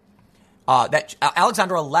 quote, that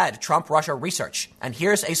Alexandra led Trump-Russia research. And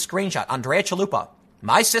here's a screenshot. Andrea Chalupa,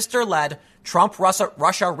 my sister led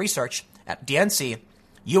Trump-Russia research at DNC.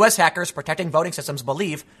 U.S. hackers protecting voting systems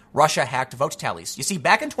believe Russia hacked vote tallies. You see,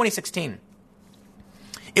 back in 2016,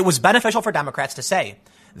 it was beneficial for Democrats to say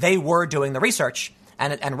they were doing the research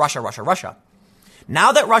and Russia.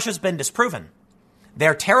 Now that Russia's been disproven,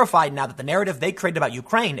 they're terrified now that the narrative they created about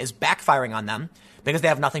Ukraine is backfiring on them because they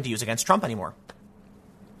have nothing to use against Trump anymore.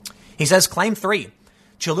 He says claim 3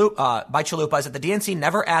 by Chalupa is that the DNC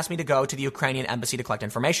never asked me to go to the Ukrainian embassy to collect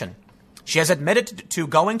information. She has admitted to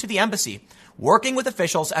going to the embassy, working with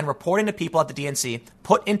officials and reporting to people at the DNC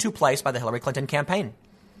put into place by the Hillary Clinton campaign.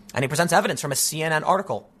 And he presents evidence from a CNN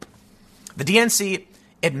article. The DNC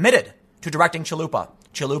admitted to directing Chalupa.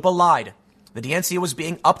 Chalupa lied. The DNC was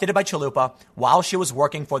being updated by Chalupa while she was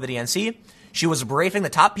working for the DNC. She was briefing the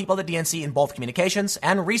top people at the DNC in both communications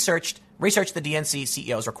and researched the DNC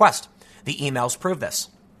CEO's request. The emails prove this.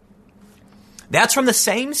 That's from the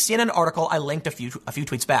same CNN article I linked a few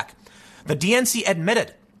tweets back. The DNC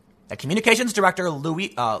admitted that communications director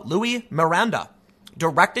Louis Miranda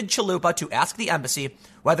directed Chalupa to ask the embassy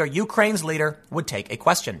whether Ukraine's leader would take a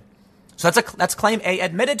question. So that's claim A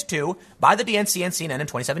admitted to by the DNC and CNN in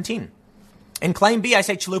 2017. In claim B, I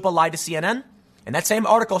say Chalupa lied to CNN. In that same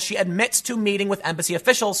article, she admits to meeting with embassy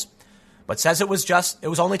officials, but says it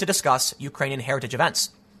was only to discuss Ukrainian heritage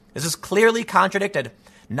events. This is clearly contradicted,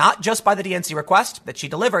 not just by the DNC request that she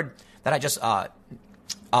delivered that I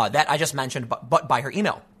just mentioned, but by her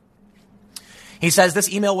email. He says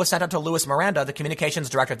this email was sent out to Louis Miranda, the communications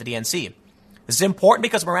director at the DNC. This is important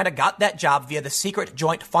because Miranda got that job via the secret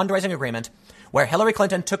joint fundraising agreement where Hillary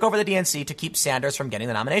Clinton took over the DNC to keep Sanders from getting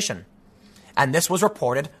the nomination. And this was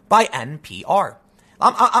reported by NPR.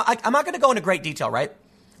 I'm not going to go into great detail, right?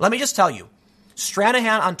 Let me just tell you.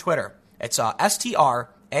 Stranahan on Twitter, it's Stranahan,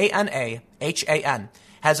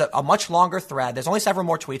 has a much longer thread. There's only several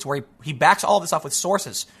more tweets where he backs all of this up with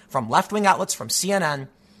sources from left-wing outlets, from CNN,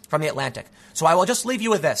 from The Atlantic. So I will just leave you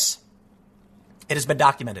with this. It has been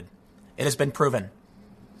documented. It has been proven.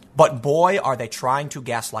 But boy, are they trying to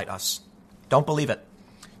gaslight us. Don't believe it.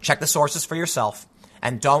 Check the sources for yourself.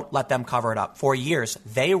 And don't let them cover it up. For years,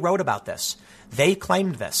 they wrote about this. They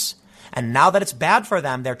claimed this. And now that it's bad for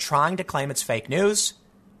them, they're trying to claim it's fake news.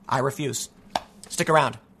 I refuse. Stick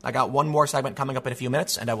around. I got one more segment coming up in a few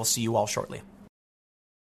minutes, and I will see you all shortly.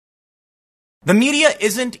 The media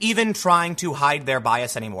isn't even trying to hide their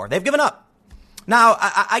bias anymore. They've given up. Now,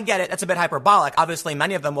 I get it. That's a bit hyperbolic. Obviously,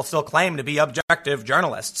 many of them will still claim to be objective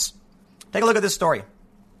journalists. Take a look at this story.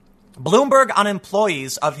 Bloomberg on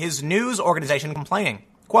employees of his news organization complaining,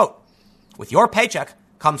 quote, with your paycheck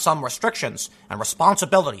come some restrictions and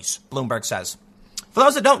responsibilities, Bloomberg says. For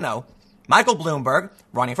those that don't know, Michael Bloomberg,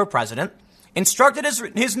 running for president, instructed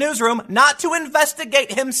his newsroom not to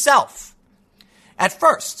investigate himself. At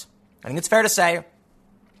first, I think it's fair to say,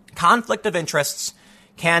 conflict of interests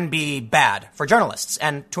can be bad for journalists.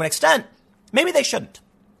 And to an extent, maybe they shouldn't.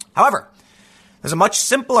 However, there's a much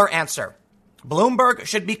simpler answer. Bloomberg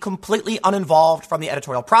should be completely uninvolved from the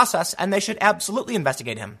editorial process, and they should absolutely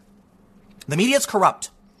investigate him. The media is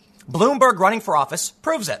corrupt. Bloomberg running for office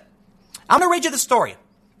proves it. I'm going to read you the story.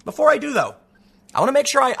 Before I do, though, I want to make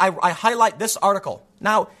sure I highlight this article.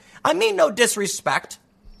 Now, I mean no disrespect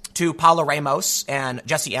to Paula Ramos and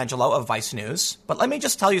Jesse Angelo of Vice News, but let me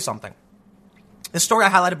just tell you something. This story I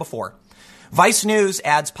highlighted before. Vice News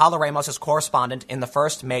adds Paula Ramos as correspondent in the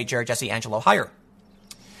first major Jesse Angelo hire.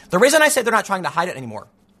 The reason I say they're not trying to hide it anymore,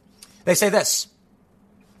 they say this.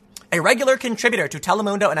 A regular contributor to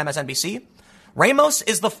Telemundo and MSNBC, Ramos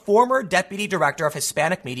is the former deputy director of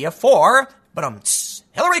Hispanic media for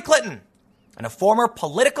Hillary Clinton and a former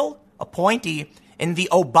political appointee in the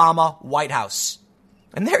Obama White House.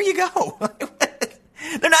 And there you go.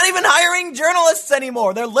 They're not even hiring journalists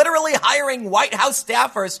anymore. They're literally hiring White House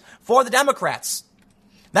staffers for the Democrats.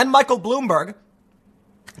 Then Michael Bloomberg,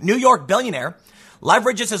 New York billionaire,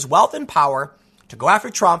 leverages his wealth and power to go after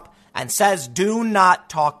Trump and says, do not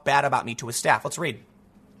talk bad about me to his staff. Let's read.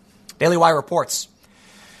 Daily Wire reports.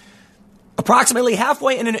 Approximately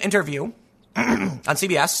halfway in an interview on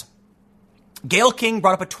CBS, Gayle King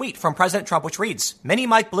brought up a tweet from President Trump, which reads, Mini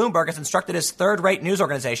Mike Bloomberg has instructed his third-rate news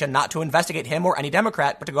organization not to investigate him or any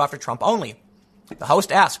Democrat, but to go after Trump only. The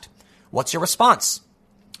host asked, what's your response?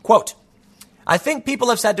 Quote, I think people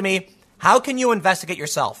have said to me, how can you investigate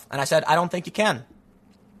yourself? And I said, I don't think you can.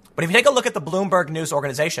 But if you take a look at the Bloomberg News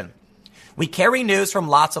organization, we carry news from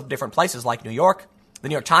lots of different places like New York, the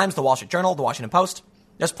New York Times, the Wall Street Journal, the Washington Post.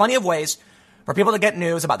 There's plenty of ways for people to get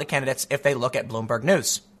news about the candidates if they look at Bloomberg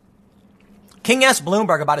News. King asked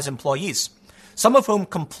Bloomberg about his employees, some of whom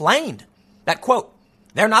complained that, quote,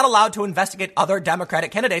 they're not allowed to investigate other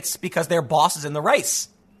Democratic candidates because their boss is in the race.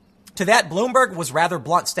 To that, Bloomberg was rather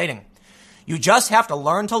blunt, stating, you just have to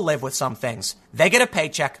learn to live with some things. They get a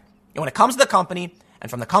paycheck. And when it comes to the company, and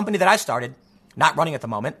from the company that I started, not running at the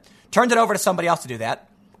moment, turned it over to somebody else to do that.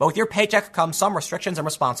 But with your paycheck comes some restrictions and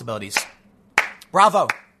responsibilities. Bravo.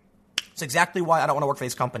 It's exactly why I don't want to work for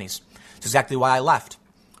these companies. It's exactly why I left.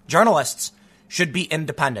 Journalists should be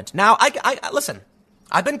independent. Now, I listen,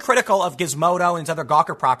 I've been critical of Gizmodo and these other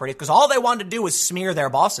Gawker properties because all they wanted to do was smear their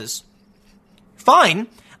bosses. Fine.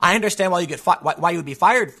 I understand why you would be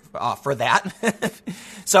fired for that.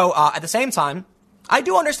 So at the same time, I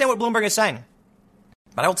do understand what Bloomberg is saying.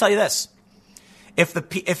 But I will tell you this.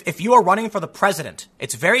 If you are running for the president,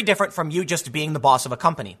 it's very different from you just being the boss of a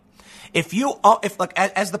company. As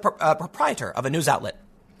the proprietor of a news outlet,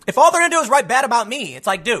 if all they're going to do is write bad about me, it's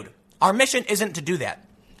like, dude, our mission isn't to do that.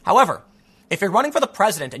 However, if you're running for the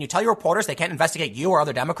president and you tell your reporters they can't investigate you or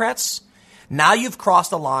other Democrats, now you've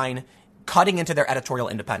crossed a line cutting into their editorial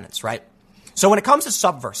independence, right? So when it comes to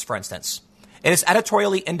Subverse, for instance, it is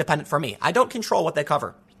editorially independent for me. I don't control what they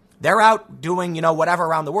cover. They're out doing, whatever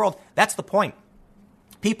around the world. That's the point.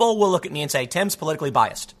 People will look at me and say, Tim's politically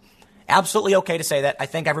biased. Absolutely okay to say that. I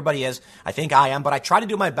think everybody is. I think I am. But I try to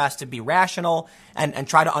do my best to be rational and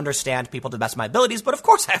try to understand people to the best of my abilities. But of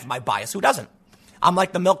course I have my bias. Who doesn't? I'm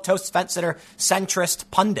like the milquetoast fence-sitter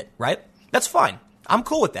centrist pundit, right? That's fine. I'm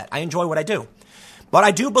cool with that. I enjoy what I do. But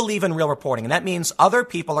I do believe in real reporting. And that means other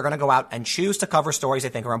people are going to go out and choose to cover stories they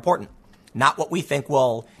think are important. Not what we think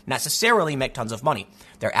will necessarily make tons of money.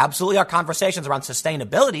 There absolutely are conversations around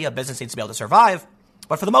sustainability. A business needs to be able to survive.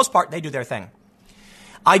 But for the most part, they do their thing.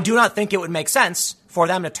 I do not think it would make sense for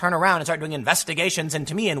them to turn around and start doing investigations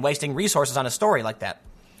into me and wasting resources on a story like that.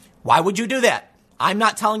 Why would you do that? I'm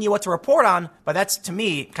not telling you what to report on, but that's, to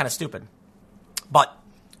me, kind of stupid. But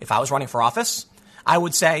if I was running for office, I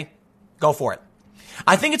would say, go for it.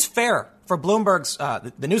 I think it's fair for Bloomberg's,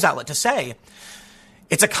 the news outlet, to say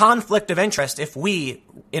it's a conflict of interest if we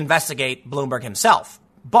investigate Bloomberg himself.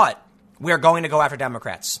 But we are going to go after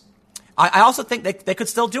Democrats. I also think they could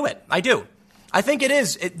still do it. I do. I think it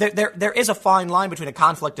is. There is a fine line between a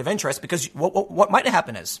conflict of interest because what might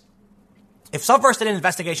happen is if Subverse did an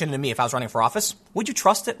investigation into me if I was running for office, would you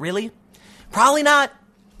trust it, really? Probably not.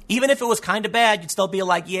 Even if it was kind of bad, you'd still be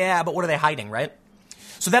like, yeah, but what are they hiding, right?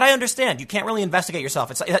 So that I understand. You can't really investigate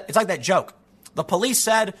yourself. It's like that joke. The police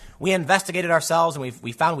said we investigated ourselves and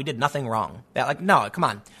we found we did nothing wrong. No, come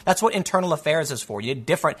on. That's what internal affairs is for. You did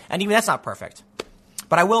different. And even that's not perfect.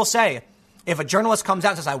 But I will say, if a journalist comes out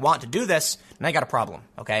and says, I want to do this, then I got a problem,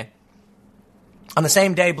 okay? On the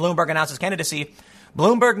same day Bloomberg announced his candidacy,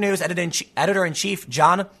 Bloomberg News editor-in-chief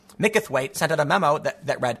John Mickathwaite sent out a memo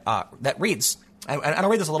that reads, and I'll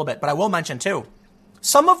read this a little bit, but I will mention, too,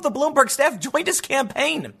 some of the Bloomberg staff joined his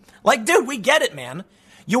campaign. Like, dude, we get it, man.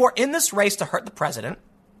 You are in this race to hurt the president.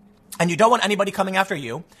 And you don't want anybody coming after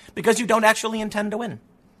you because you don't actually intend to win.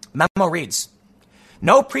 Memo reads,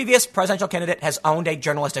 no previous presidential candidate has owned a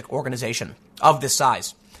journalistic organization of this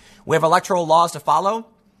size. We have electoral laws to follow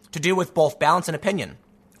to do with both balance and opinion.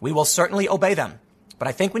 We will certainly obey them. But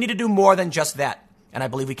I think we need to do more than just that. And I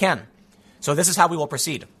believe we can. So this is how we will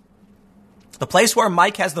proceed. The place where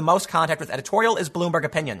Mike has the most contact with editorial is Bloomberg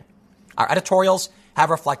Opinion. Our editorials have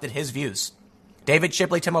reflected his views. David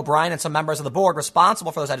Shipley, Tim O'Brien, and some members of the board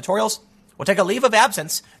responsible for those editorials will take a leave of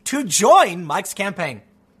absence to join Mike's campaign.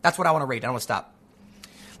 That's what I want to read. I don't want to stop.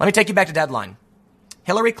 Let me take you back to Deadline.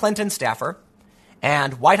 Hillary Clinton staffer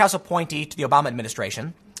and White House appointee to the Obama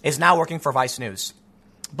administration is now working for Vice News.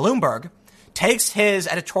 Bloomberg takes his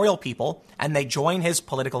editorial people and they join his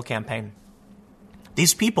political campaign.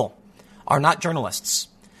 These people are not journalists.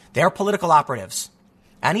 They're political operatives.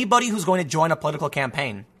 Anybody who's going to join a political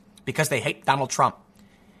campaign because they hate Donald Trump,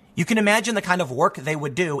 you can imagine the kind of work they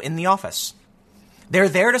would do in the office. They're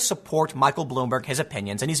there to support Michael Bloomberg, his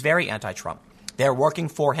opinions, and he's very anti-Trump. They're working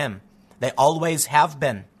for him. They always have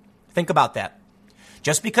been. Think about that.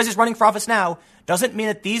 Just because he's running for office now doesn't mean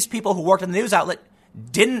that these people who worked in the news outlet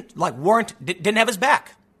didn't have his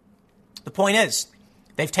back. The point is,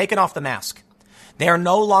 they've taken off the mask. They are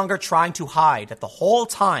no longer trying to hide that the whole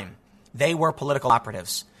time they were political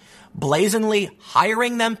operatives. Blazingly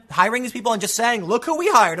hiring these people and just saying, look who we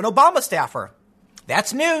hired, an Obama staffer.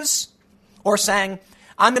 That's news. Or saying,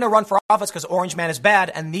 I'm going to run for office because Orange Man is bad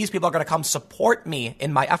and these people are going to come support me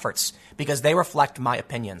in my efforts because they reflect my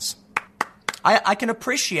opinions. I can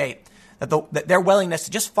appreciate that their willingness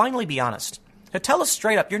to just finally be honest. To tell us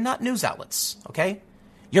straight up, you're not news outlets, okay?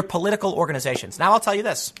 You're political organizations. Now, I'll tell you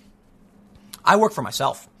this. I work for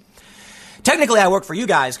myself. Technically, I work for you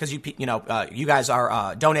guys because you guys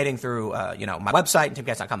are donating through my website,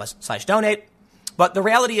 timcast.com/donate. But the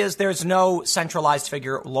reality is there's no centralized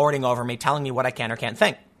figure lording over me telling me what I can or can't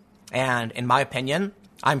think. And in my opinion,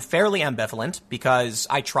 I'm fairly ambivalent because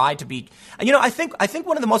I try to be, I think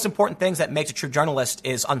one of the most important things that makes a true journalist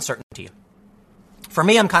is uncertainty. For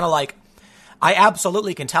me, I'm kind of like, I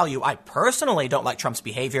absolutely can tell you I personally don't like Trump's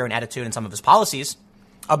behavior and attitude and some of his policies.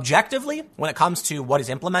 Objectively, when it comes to what he's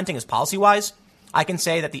implementing as policy-wise, I can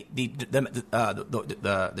say that the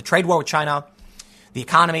trade war with China, the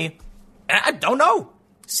economy, I don't know,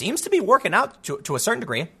 seems to be working out to a certain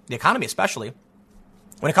degree, the economy especially.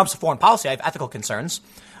 When it comes to foreign policy, I have ethical concerns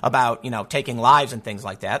about, taking lives and things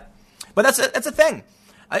like that. But that's a thing.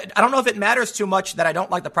 I don't know if it matters too much that I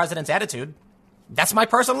don't like the president's attitude. That's my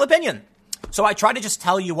personal opinion. So I try to just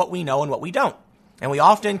tell you what we know and what we don't. And we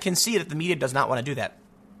often can see that the media does not want to do that.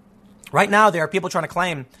 Right now, there are people trying to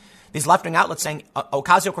claim, these left-wing outlets saying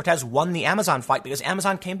Ocasio-Cortez won the Amazon fight because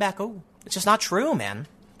Amazon came back. Oh, it's just not true, man.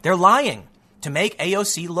 They're lying to make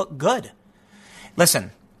AOC look good.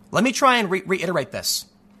 Listen, let me try and reiterate this.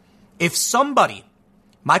 If somebody,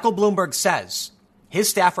 Michael Bloomberg, says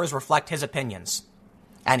his staffers reflect his opinions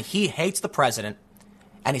and he hates the president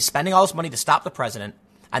and he's spending all this money to stop the president,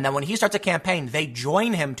 and then when he starts a campaign, they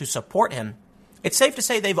join him to support him, it's safe to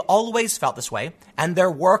say they've always felt this way, and their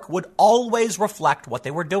work would always reflect what they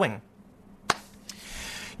were doing.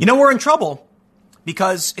 We're in trouble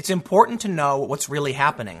because it's important to know what's really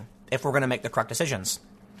happening if we're going to make the correct decisions.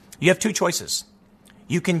 You have two choices.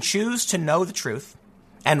 You can choose to know the truth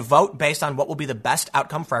and vote based on what will be the best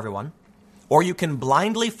outcome for everyone, or you can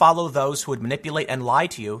blindly follow those who would manipulate and lie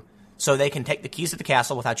to you so they can take the keys to the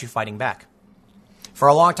castle without you fighting back. For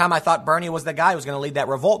a long time, I thought Bernie was the guy who was going to lead that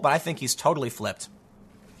revolt, but I think he's totally flipped.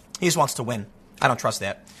 He just wants to win. I don't trust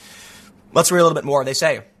that. Let's read a little bit more. They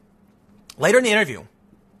say, later in the interview,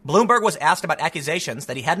 Bloomberg was asked about accusations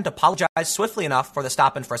that he hadn't apologized swiftly enough for the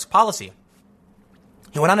stop and frisk policy.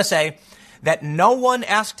 He went on to say that no one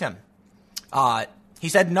asked him. He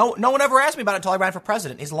said, no one ever asked me about it until I ran for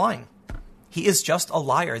president. He's lying. He is just a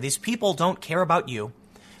liar. These people don't care about you.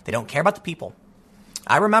 They don't care about the people.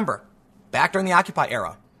 I remember back during the Occupy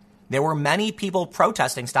era, there were many people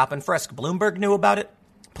protesting stop and frisk. Bloomberg knew about it.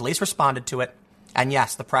 Police responded to it. And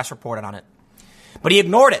yes, the press reported on it. But he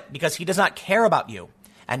ignored it because he does not care about you.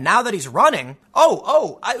 And now that he's running,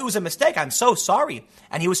 it was a mistake. I'm so sorry.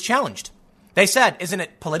 And he was challenged. They said, isn't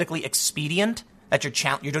it politically expedient that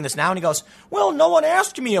you're doing this now? And he goes, well, no one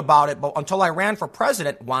asked me about it but until I ran for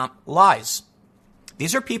president. Womp, lies.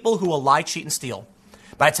 These are people who will lie, cheat, and steal.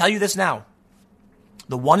 But I tell you this now.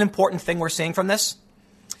 The one important thing we're seeing from this,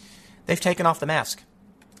 they've taken off the mask.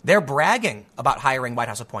 They're bragging about hiring White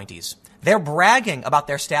House appointees. They're bragging about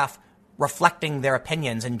their staff reflecting their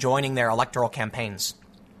opinions and joining their electoral campaigns.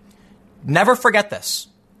 Never forget this.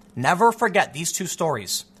 Never forget these two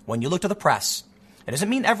stories. When you look to the press, it doesn't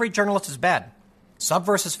mean every journalist is bad.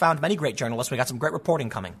 Subverse has found many great journalists. We got some great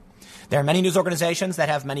reporting coming. There are many news organizations that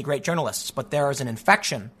have many great journalists, but there is an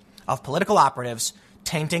infection of political operatives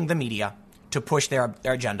tainting the media to push their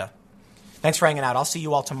agenda. Thanks for hanging out. I'll see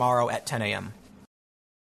you all tomorrow at 10 a.m.